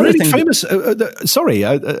 What was that really famous? Sorry.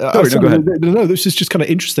 Go ahead. No, this is just kind of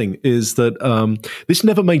interesting. Is that this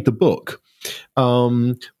never made the book,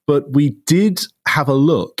 but we did have a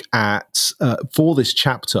look at for this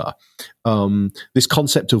chapter this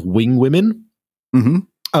concept of wing women. Mm-hmm.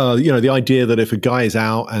 The idea that if a guy is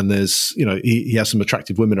out and there's he has some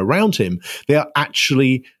attractive women around him, they are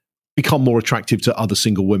actually become more attractive to other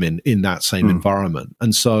single women in that same environment.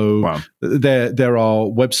 And so there are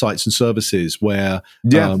websites and services where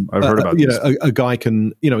I've heard about this. A guy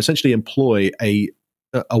can essentially employ a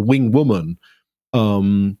wing woman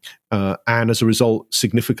and as a result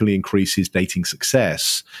significantly increase his dating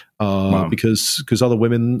success because other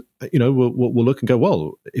women will look and go,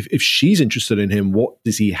 well, if she's interested in him, what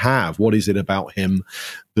does he have? What is it about him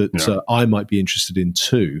that I might be interested in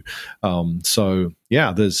too? So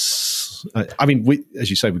yeah, there's as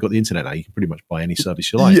you say, we've got the internet now. You can pretty much buy any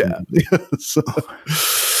service you like.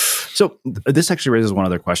 So this actually raises one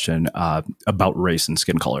other question about race and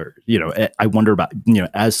skin color. I wonder about,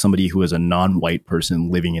 as somebody who is a non-white person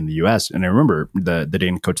living in the US, and I remember the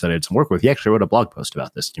dating coach that I did some work with, he actually wrote a blog post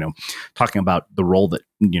about this, talking about the role that,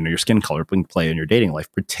 your skin color can play in your dating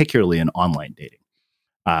life, particularly in online dating.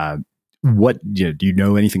 What, do you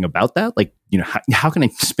know anything about that? Like, how can I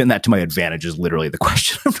spin that to my advantage is literally the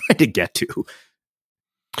question I'm trying to get to.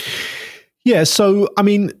 Yeah. So,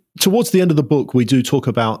 towards the end of the book, we do talk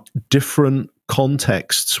about different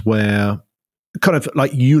contexts where, kind of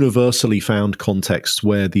like universally found contexts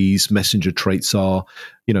where these messenger traits are,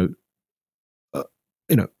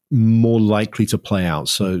 more likely to play out.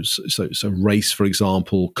 So race, for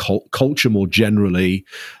example, culture more generally,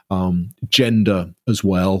 gender as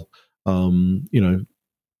well.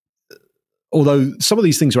 Although some of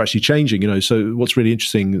these things are actually changing, so what's really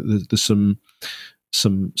interesting, there's some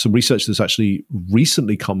research that's actually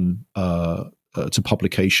recently come to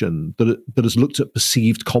publication that has looked at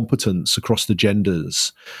perceived competence across the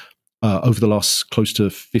genders over the last close to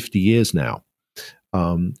 50 years now.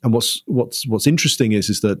 And what's interesting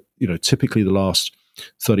is that, typically the last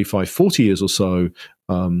 35, 40 years or so,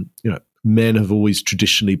 men have always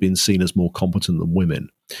traditionally been seen as more competent than women.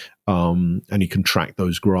 And you can track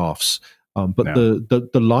those graphs. But the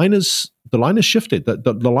line has shifted.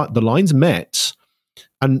 The line's met,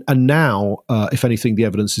 and now, if anything, the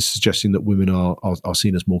evidence is suggesting that women are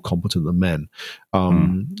seen as more competent than men.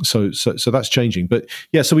 So that's changing. But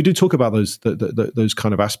yeah, so we do talk about those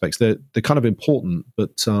kind of aspects. They're kind of important,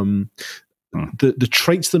 but the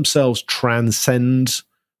traits themselves transcend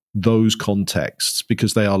those contexts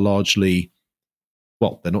because they are largely,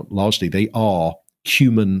 well, they're not largely, they are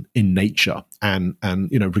human in nature, and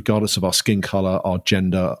regardless of our skin color, our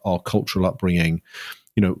gender, our cultural upbringing,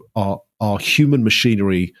 our human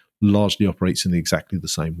machinery largely operates in exactly the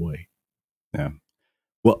same way. Yeah.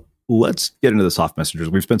 Well, let's get into the soft messengers.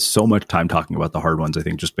 We've spent so much time talking about the hard ones, I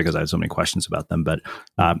think, just because I have so many questions about them. But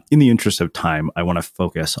in the interest of time, I want to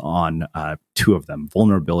focus on two of them: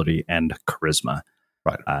 vulnerability and charisma.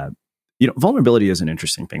 Right. Vulnerability is an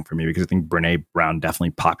interesting thing for me because I think Brené Brown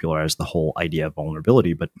definitely popularized the whole idea of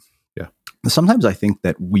vulnerability. But sometimes I think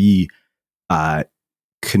that we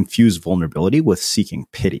confuse vulnerability with seeking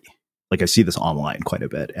pity. Like, I see this online quite a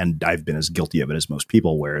bit, and I've been as guilty of it as most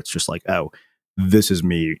people, where it's just like, oh, this is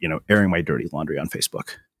me, airing my dirty laundry on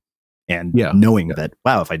Facebook. And knowing that,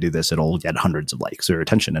 wow, if I do this, it'll get hundreds of likes or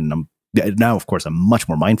attention. And now, of course, I'm much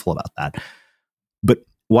more mindful about that. But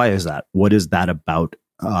why is that? What is that about?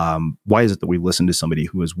 Why is it that we listen to somebody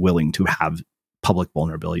who is willing to have public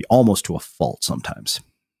vulnerability almost to a fault sometimes?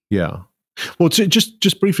 Yeah. Well,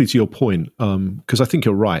 just briefly to your point, because I think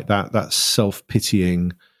you're right, that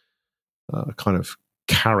self-pitying kind of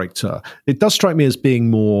character, it does strike me as being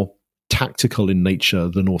more tactical in nature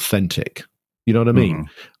than authentic. You know what I mean?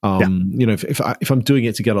 If I'm doing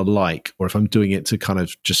it to get a like, or if I'm doing it to kind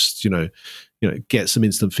of just get some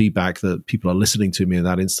instant feedback that people are listening to me in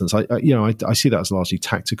that instance, I see that as largely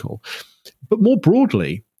tactical. But more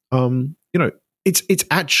broadly, it's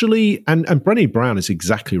actually, and Brené Brown is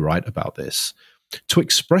exactly right about this. To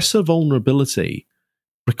express a vulnerability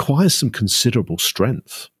requires some considerable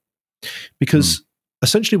strength, because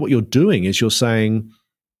essentially what you're doing is you're saying,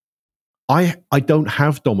 I don't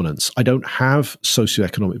have dominance. I don't have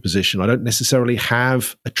socioeconomic position. I don't necessarily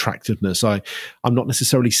have attractiveness. I'm not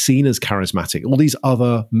necessarily seen as charismatic. All these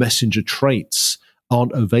other messenger traits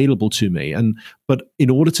aren't available to me. But in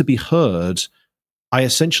order to be heard, I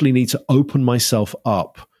essentially need to open myself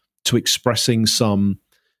up to expressing some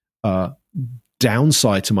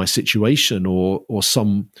downside to my situation, or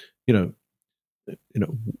some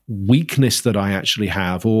weakness that I actually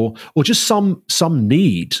have, or just some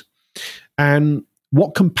need. And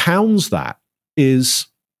what compounds that is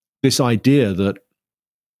this idea that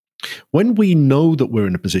when we know that we're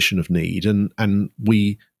in a position of need, and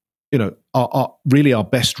we, our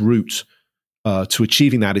best route to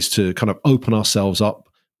achieving that is to kind of open ourselves up,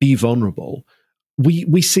 be vulnerable,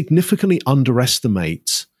 we significantly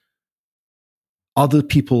underestimate other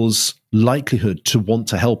people's likelihood to want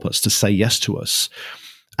to help us, to say yes to us.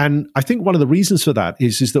 And I think one of the reasons for that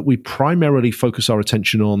is that we primarily focus our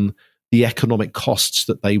attention on the economic costs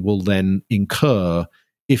that they will then incur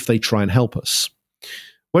if they try and help us.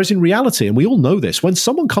 Whereas in reality, and we all know this, when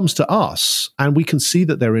someone comes to us and we can see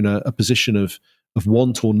that they're in a position of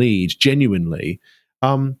want or need genuinely,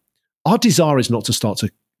 our desire is not to start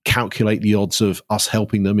to calculate the odds of us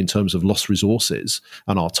helping them in terms of lost resources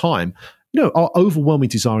and our time. Our overwhelming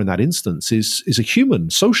desire in that instance is a human,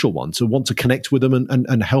 social one, to want to connect with them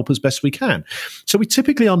and help as best we can. So we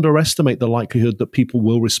typically underestimate the likelihood that people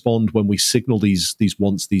will respond when we signal these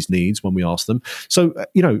wants, these needs, when we ask them. So,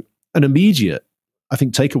 an immediate, I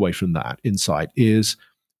think, takeaway from that insight is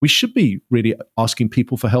we should be really asking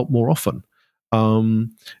people for help more often.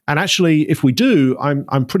 And actually, if we do,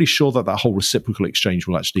 I'm pretty sure that whole reciprocal exchange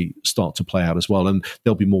will actually start to play out as well, and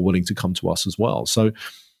they'll be more willing to come to us as well. So,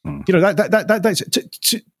 that's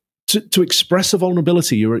to express a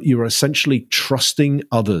vulnerability, you're essentially trusting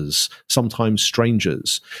others, sometimes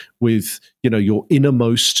strangers, with your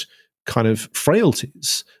innermost kind of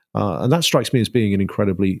frailties. And that strikes me as being an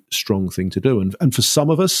incredibly strong thing to do. And for some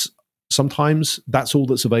of us, sometimes that's all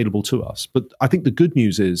that's available to us. But I think the good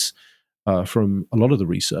news is, from a lot of the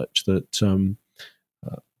research, that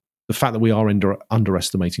the fact that we are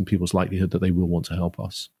underestimating people's likelihood that they will want to help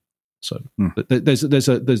us. So there's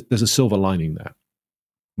a silver lining there.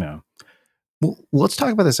 Yeah. Well, let's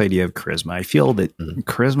talk about this idea of charisma. I feel that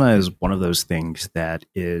charisma is one of those things that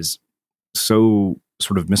is so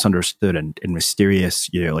sort of misunderstood and mysterious.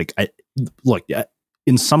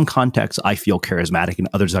 In some contexts, I feel charismatic, in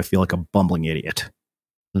others, I feel like a bumbling idiot.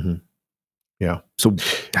 Mm-hmm. Yeah. So,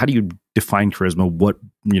 how do you define charisma? What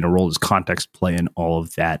role does context play in all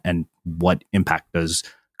of that, and what impact does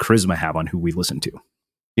charisma have on who we listen to?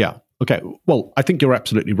 Yeah. Okay. Well, I think you're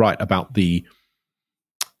absolutely right about the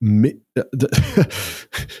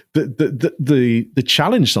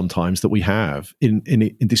challenge sometimes that we have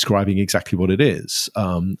in describing exactly what it is.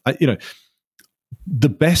 The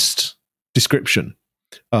best description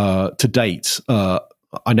to date,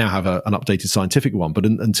 I now have an updated scientific one, but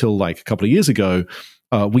until like a couple of years ago,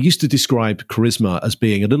 we used to describe charisma as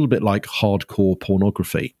being a little bit like hardcore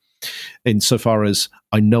pornography, insofar as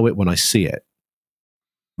I know it when I see it.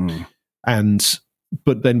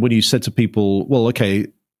 But then when you said to people, well, okay,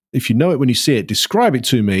 if you know it when you see it, describe it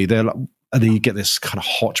to me, they're like, and then you get this kind of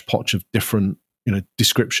hodgepodge of different,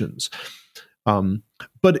 descriptions.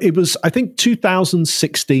 But it was, I think,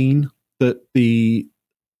 2016 that the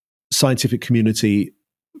scientific community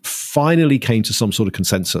finally came to some sort of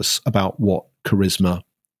consensus about what charisma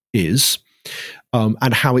is,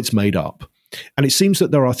 and how it's made up. And it seems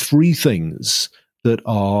that there are three things that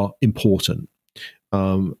are important.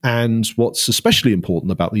 And what's especially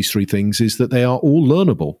important about these three things is that they are all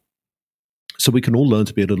learnable. So we can all learn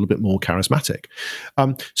to be a little bit more charismatic.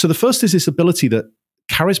 So the first is this ability that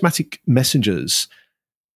charismatic messengers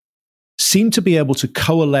seem to be able to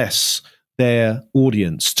coalesce their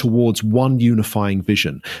audience towards one unifying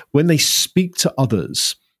vision. When they speak to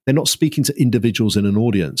others, they're not speaking to individuals in an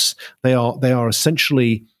audience. They are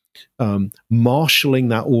essentially marshalling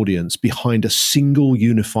that audience behind a single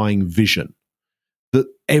unifying vision that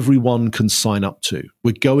everyone can sign up to.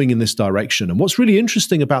 We're going in this direction. And what's really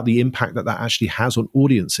interesting about the impact that actually has on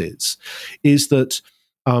audiences is that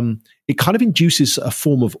it kind of induces a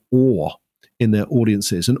form of awe in their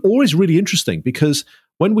audiences. And awe is really interesting because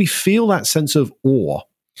when we feel that sense of awe,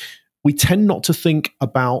 we tend not to think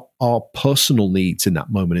about our personal needs in that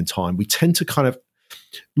moment in time. We tend to kind of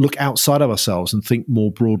look outside of ourselves and think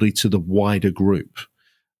more broadly to the wider group.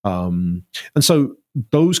 And so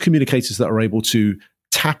those communicators that are able to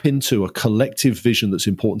tap into a collective vision that's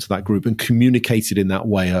important to that group and communicate it in that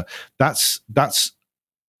way, that's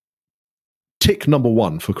tick number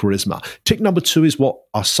one for charisma. Tick number two is what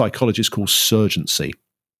our psychologists call surgency.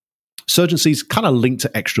 Surgency is kind of linked to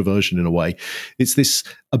extroversion in a way. It's this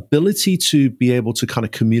ability to be able to kind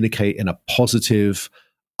of communicate in a positive,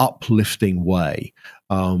 uplifting way.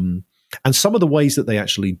 And some of the ways that they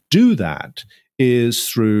actually do that is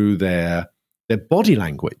through their body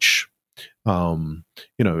language. So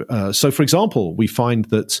for example, we find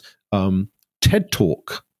that TED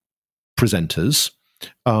Talk presenters,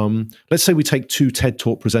 let's say we take two TED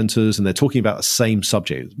Talk presenters and they're talking about the same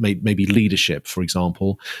subject, maybe leadership, for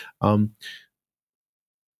example. The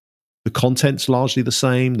content's largely the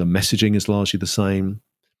same, the messaging is largely the same,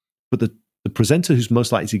 but the presenter who's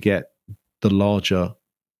most likely to get the larger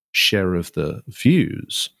share of the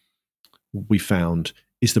views, we found,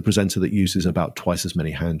 is the presenter that uses about twice as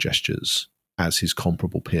many hand gestures as his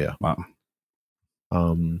comparable peer. Wow.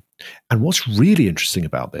 And what's really interesting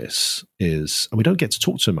about this is, and we don't get to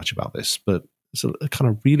talk so much about this, but it's a kind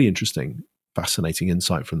of really interesting, fascinating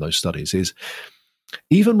insight from those studies, is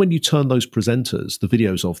even when you turn those presenters, the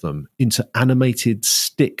videos of them, into animated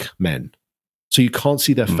stick men, so you can't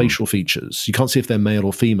see their facial features, you can't see if they're male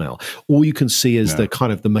or female, all you can see is the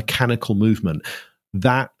kind of the mechanical movement,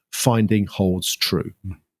 that finding holds true.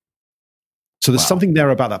 So there's something there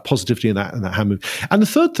about that positivity and that hand move. And the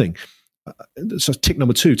third thing, so tick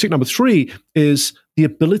number two. Tick number three is the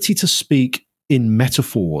ability to speak in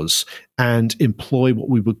metaphors and employ what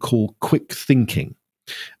we would call quick thinking,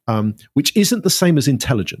 which isn't the same as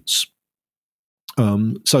intelligence.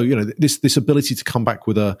 So this ability to come back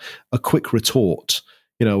with a quick retort,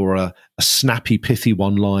 or a snappy, pithy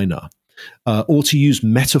one-liner. Or to use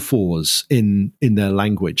metaphors in their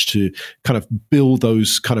language to kind of build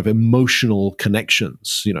those kind of emotional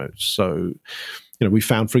connections, So, we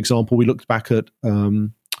found, for example, we looked back at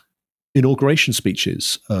inauguration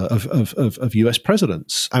speeches of US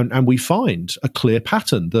presidents, and we find a clear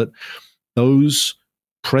pattern that those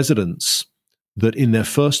presidents that in their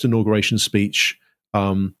first inauguration speech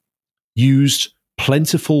used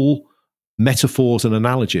plentiful metaphors and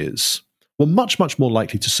analogies were much, much more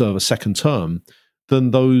likely to serve a second term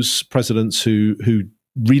than those presidents who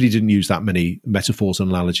really didn't use that many metaphors and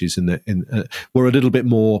analogies were a little bit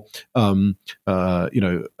more,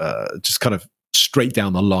 just kind of straight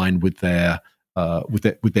down the line with their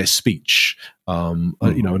speech, a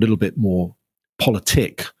little bit more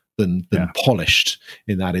politic than polished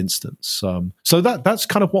in that instance. So that's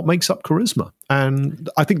kind of what makes up charisma. And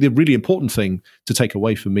I think the really important thing to take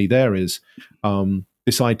away from me there is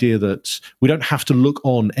this idea that we don't have to look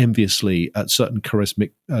on enviously at certain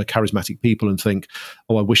charismatic people and think,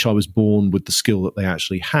 oh, I wish I was born with the skill that they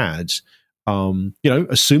actually had.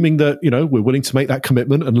 Assuming that, we're willing to make that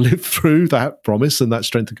commitment and live through that promise and that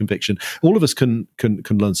strength and conviction, all of us can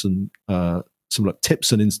learn some like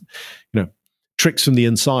tips and tricks from the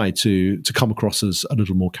inside to come across as a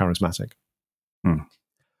little more charismatic.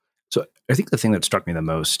 So I think the thing that struck me the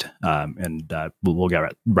most, and we'll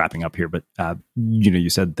get wrapping up here, but you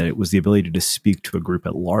said that it was the ability to speak to a group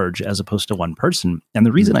at large as opposed to one person. And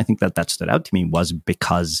the reason I think that stood out to me was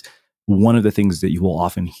because one of the things that you will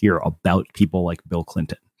often hear about people like Bill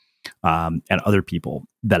Clinton and other people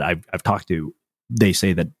that I've talked to, they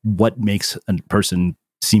say that what makes a person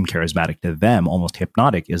seem charismatic to them, almost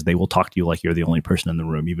hypnotic, is they will talk to you like you're the only person in the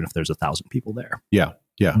room, even if there's 1,000 people there. Yeah.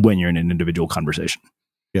 When you're in an individual conversation.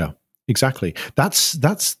 Yeah. Exactly. That's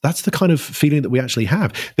the kind of feeling that we actually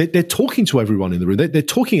have. They're talking to everyone in the room. They're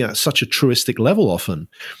talking at such a truistic level often,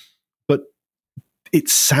 but it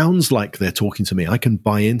sounds like they're talking to me. I can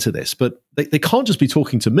buy into this, but they can't just be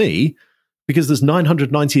talking to me because there's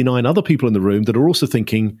 999 other people in the room that are also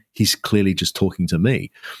thinking he's clearly just talking to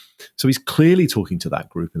me. So he's clearly talking to that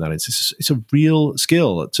group in that instance. It's a real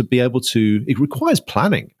skill to be able to, it requires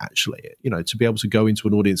planning actually, to be able to go into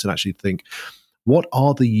an audience and actually think, what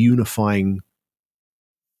are the unifying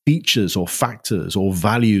features or factors or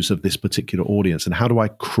values of this particular audience? And how do I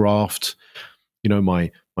craft, my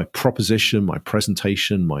proposition, my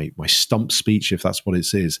presentation, my stump speech, if that's what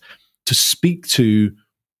it is, to speak to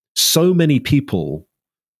so many people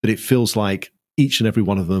that it feels like each and every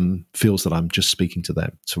one of them feels that I'm just speaking to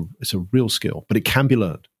them. It's a real skill, but it can be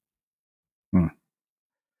learned.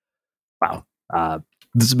 Wow.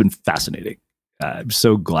 This has been fascinating. I'm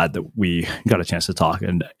so glad that we got a chance to talk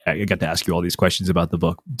and I got to ask you all these questions about the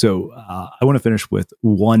book. So I want to finish with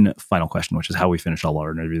one final question, which is how we finish all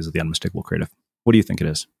our interviews with the Unmistakable Creative. What do you think it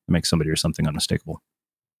is that makes somebody or something unmistakable?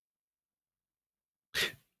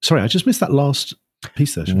 Sorry, I just missed that last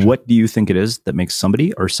piece there. What do you think it is that makes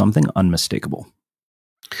somebody or something unmistakable?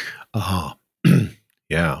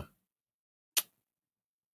 Yeah.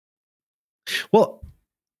 Well,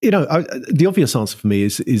 the obvious answer for me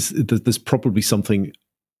is that there's probably something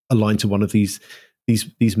aligned to one of these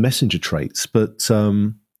messenger traits, but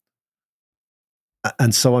and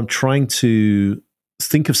so I'm trying to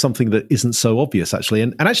think of something that isn't so obvious actually,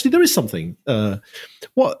 and actually there is something.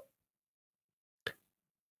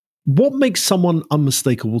 What makes someone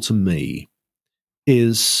unmistakable to me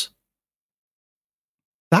is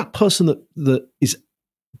that person that is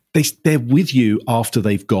they're with you after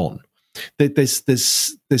they've gone. There's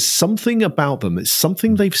something about them. It's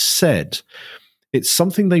something they've said. It's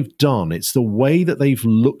something they've done. It's the way that they've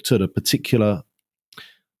looked at a particular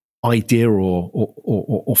idea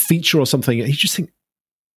or feature or something. And you just think,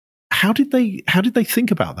 how did they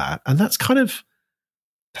think about that? And that's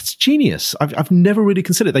genius. I've never really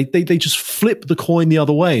considered it. They just flip the coin the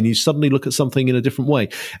other way, and you suddenly look at something in a different way,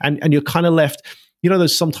 and you're kind of left.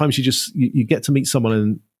 There's sometimes you get to meet someone,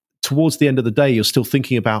 and towards the end of the day, you're still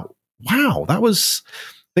thinking about, wow, that was.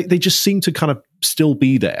 They just seem to kind of still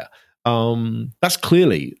be there. That's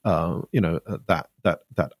clearly,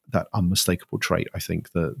 that unmistakable trait. I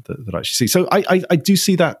think that I actually see. So I do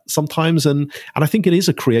see that sometimes, and I think it is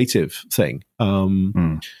a creative thing.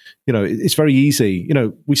 It's very easy.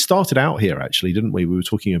 We started out here actually, didn't we? We were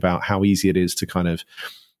talking about how easy it is to kind of,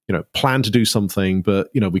 plan to do something, but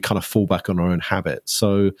we kind of fall back on our own habits.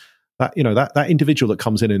 So that that individual that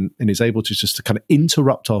comes in and is able to just to kind of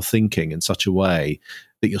interrupt our thinking in such a way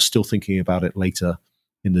that you're still thinking about it later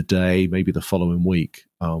in the day, maybe the following week.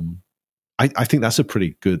 I think that's a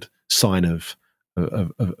pretty good sign of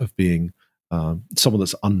being someone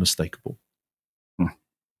that's unmistakable.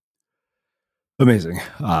 Amazing.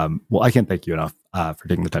 Well, I can't thank you enough. for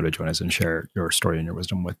taking the time to join us and share your story and your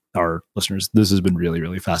wisdom with our listeners. This has been really,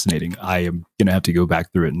 really fascinating. I am going to have to go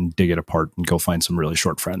back through it and dig it apart and go find some really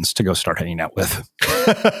short friends to go start hanging out with.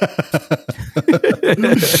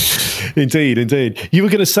 Indeed. You were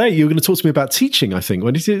going to talk to me about teaching, I think.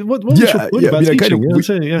 What was your point about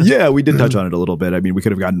teaching? We did touch on it a little bit. I mean, we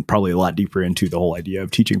could have gotten probably a lot deeper into the whole idea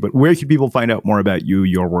of teaching, but where can people find out more about you,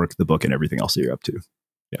 your work, the book, and everything else that you're up to?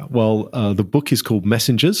 Yeah, well, the book is called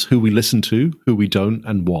Messengers, Who We Listen To, Who We Don't,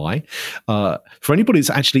 and Why. For anybody that's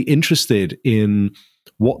actually interested in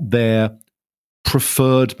what their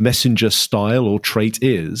preferred messenger style or trait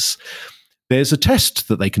is, there's a test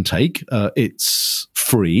that they can take. It's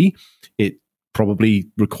free. It probably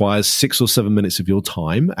requires 6 or 7 minutes of your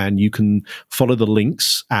time, and you can follow the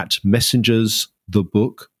links at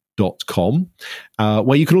messengersthebook.com,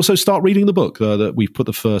 where you can also start reading the book. That we've put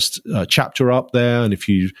the first chapter up there, and if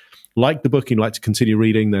you like the book and you'd like to continue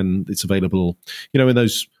reading, then it's available, in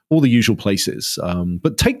those all the usual places.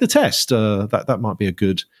 But take the test. That might be a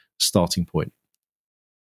good starting point.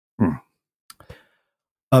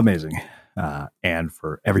 Amazing. And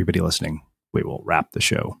for everybody listening, we will wrap the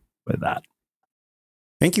show with that.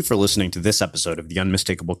 Thank you for listening to this episode of the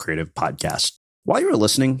Unmistakable Creative Podcast. While you were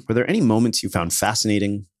listening, were there any moments you found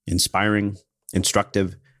fascinating, inspiring,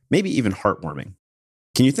 instructive, maybe even heartwarming?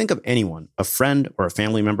 Can you think of anyone, a friend or a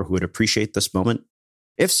family member who would appreciate this moment?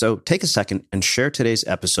 If so, take a second and share today's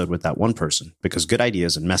episode with that one person, because good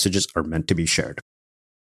ideas and messages are meant to be shared.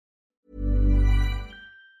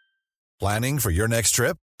 Planning for your next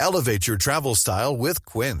trip? Elevate your travel style with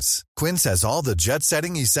Quince. Quince has all the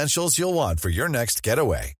jet-setting essentials you'll want for your next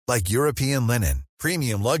getaway, like European linen,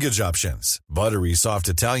 premium luggage options, buttery soft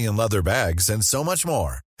Italian leather bags, and so much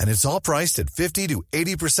more. And it's all priced at 50 to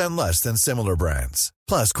 80% less than similar brands.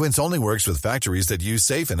 Plus, Quince only works with factories that use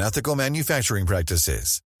safe and ethical manufacturing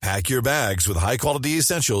practices. Pack your bags with high-quality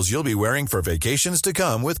essentials you'll be wearing for vacations to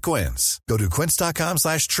come with Quince. Go to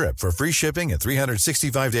quince.com/trip for free shipping and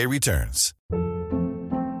 365-day returns.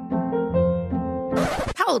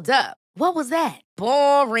 Hold up. What was that?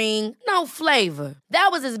 Boring. No flavor. That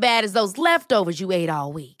was as bad as those leftovers you ate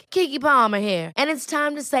all week. Keke Palmer here. And it's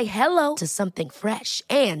time to say hello to something fresh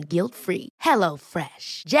and guilt-free. Hello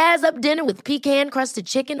Fresh. Jazz up dinner with pecan-crusted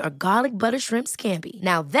chicken or garlic butter shrimp scampi.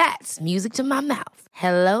 Now that's music to my mouth.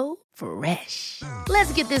 Hello Fresh.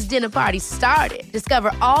 Let's get this dinner party started.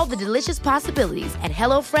 Discover all the delicious possibilities at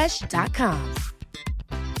HelloFresh.com.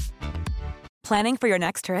 Planning for your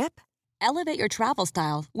next trip? Elevate your travel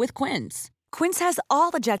style with Quince. Quince has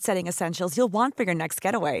all the jet-setting essentials you'll want for your next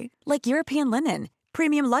getaway, like European linen,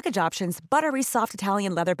 premium luggage options, buttery soft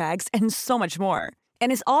Italian leather bags, and so much more.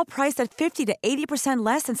 And is all priced at 50 to 80%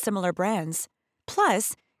 less than similar brands.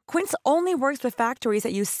 Plus, Quince only works with factories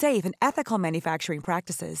that use safe and ethical manufacturing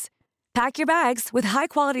practices. Pack your bags with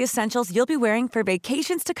high-quality essentials you'll be wearing for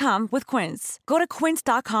vacations to come with Quince. Go to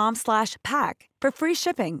quince.com/pack for free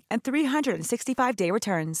shipping and 365-day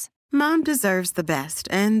returns. Mom deserves the best,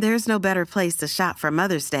 and there's no better place to shop for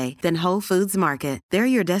Mother's Day than Whole Foods Market. They're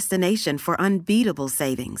your destination for unbeatable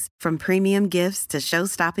savings, from premium gifts to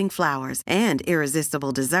show-stopping flowers and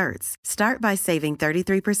irresistible desserts. Start by saving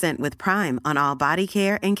 33% with Prime on all body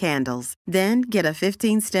care and candles. Then get a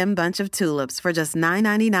 15-stem bunch of tulips for just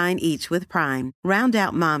 $9.99 each with Prime. Round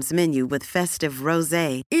out Mom's menu with festive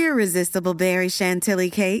rosé, irresistible berry chantilly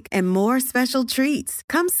cake, and more special treats.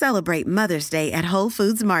 Come celebrate Mother's Day at Whole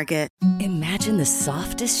Foods Market. Imagine the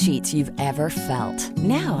softest sheets you've ever felt.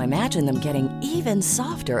 Now imagine them getting even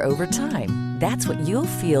softer over time. That's what you'll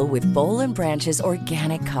feel with Boll & Branch's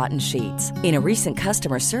organic cotton sheets. In a recent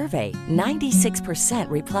customer survey, 96%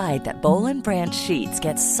 replied that Boll & Branch sheets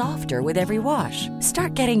get softer with every wash.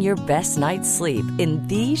 Start getting your best night's sleep in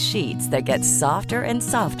these sheets that get softer and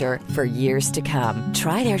softer for years to come.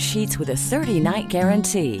 Try their sheets with a 30-night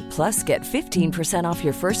guarantee. Plus, get 15% off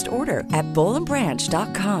your first order at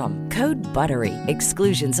bollandbranch.com. Code BUTTERY.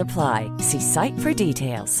 Exclusions apply. See site for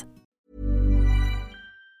details.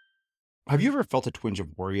 Have you ever felt a twinge of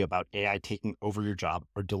worry about AI taking over your job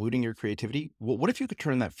or diluting your creativity? Well, what if you could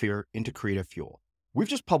turn that fear into creative fuel? We've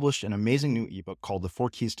just published an amazing new ebook called The 4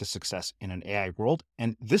 Keys to Success in an AI World,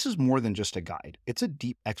 and this is more than just a guide. It's a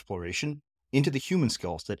deep exploration into the human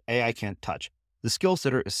skills that AI can't touch, the skills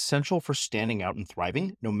that are essential for standing out and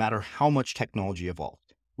thriving, no matter how much technology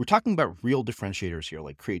evolved. We're talking about real differentiators here,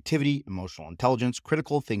 like creativity, emotional intelligence,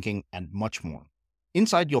 critical thinking, and much more.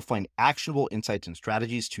 Inside, you'll find actionable insights and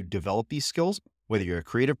strategies to develop these skills, whether you're a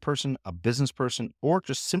creative person, a business person, or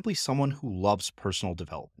just simply someone who loves personal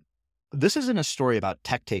development. This isn't a story about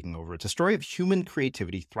tech taking over. It's a story of human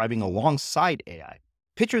creativity thriving alongside AI.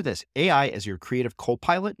 Picture this: AI as your creative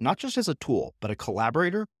co-pilot, not just as a tool, but a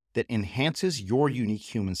collaborator that enhances your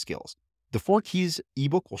unique human skills. The 4 Keys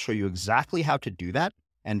ebook will show you exactly how to do that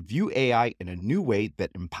and view AI in a new way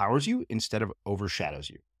that empowers you instead of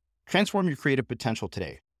overshadows you. Transform your creative potential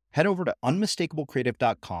today. Head over to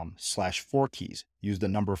unmistakablecreative.com/4keys. Use the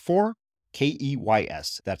number 4,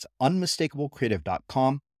 KEYS. That's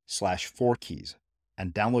unmistakablecreative.com/4keys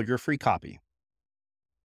and download your free copy.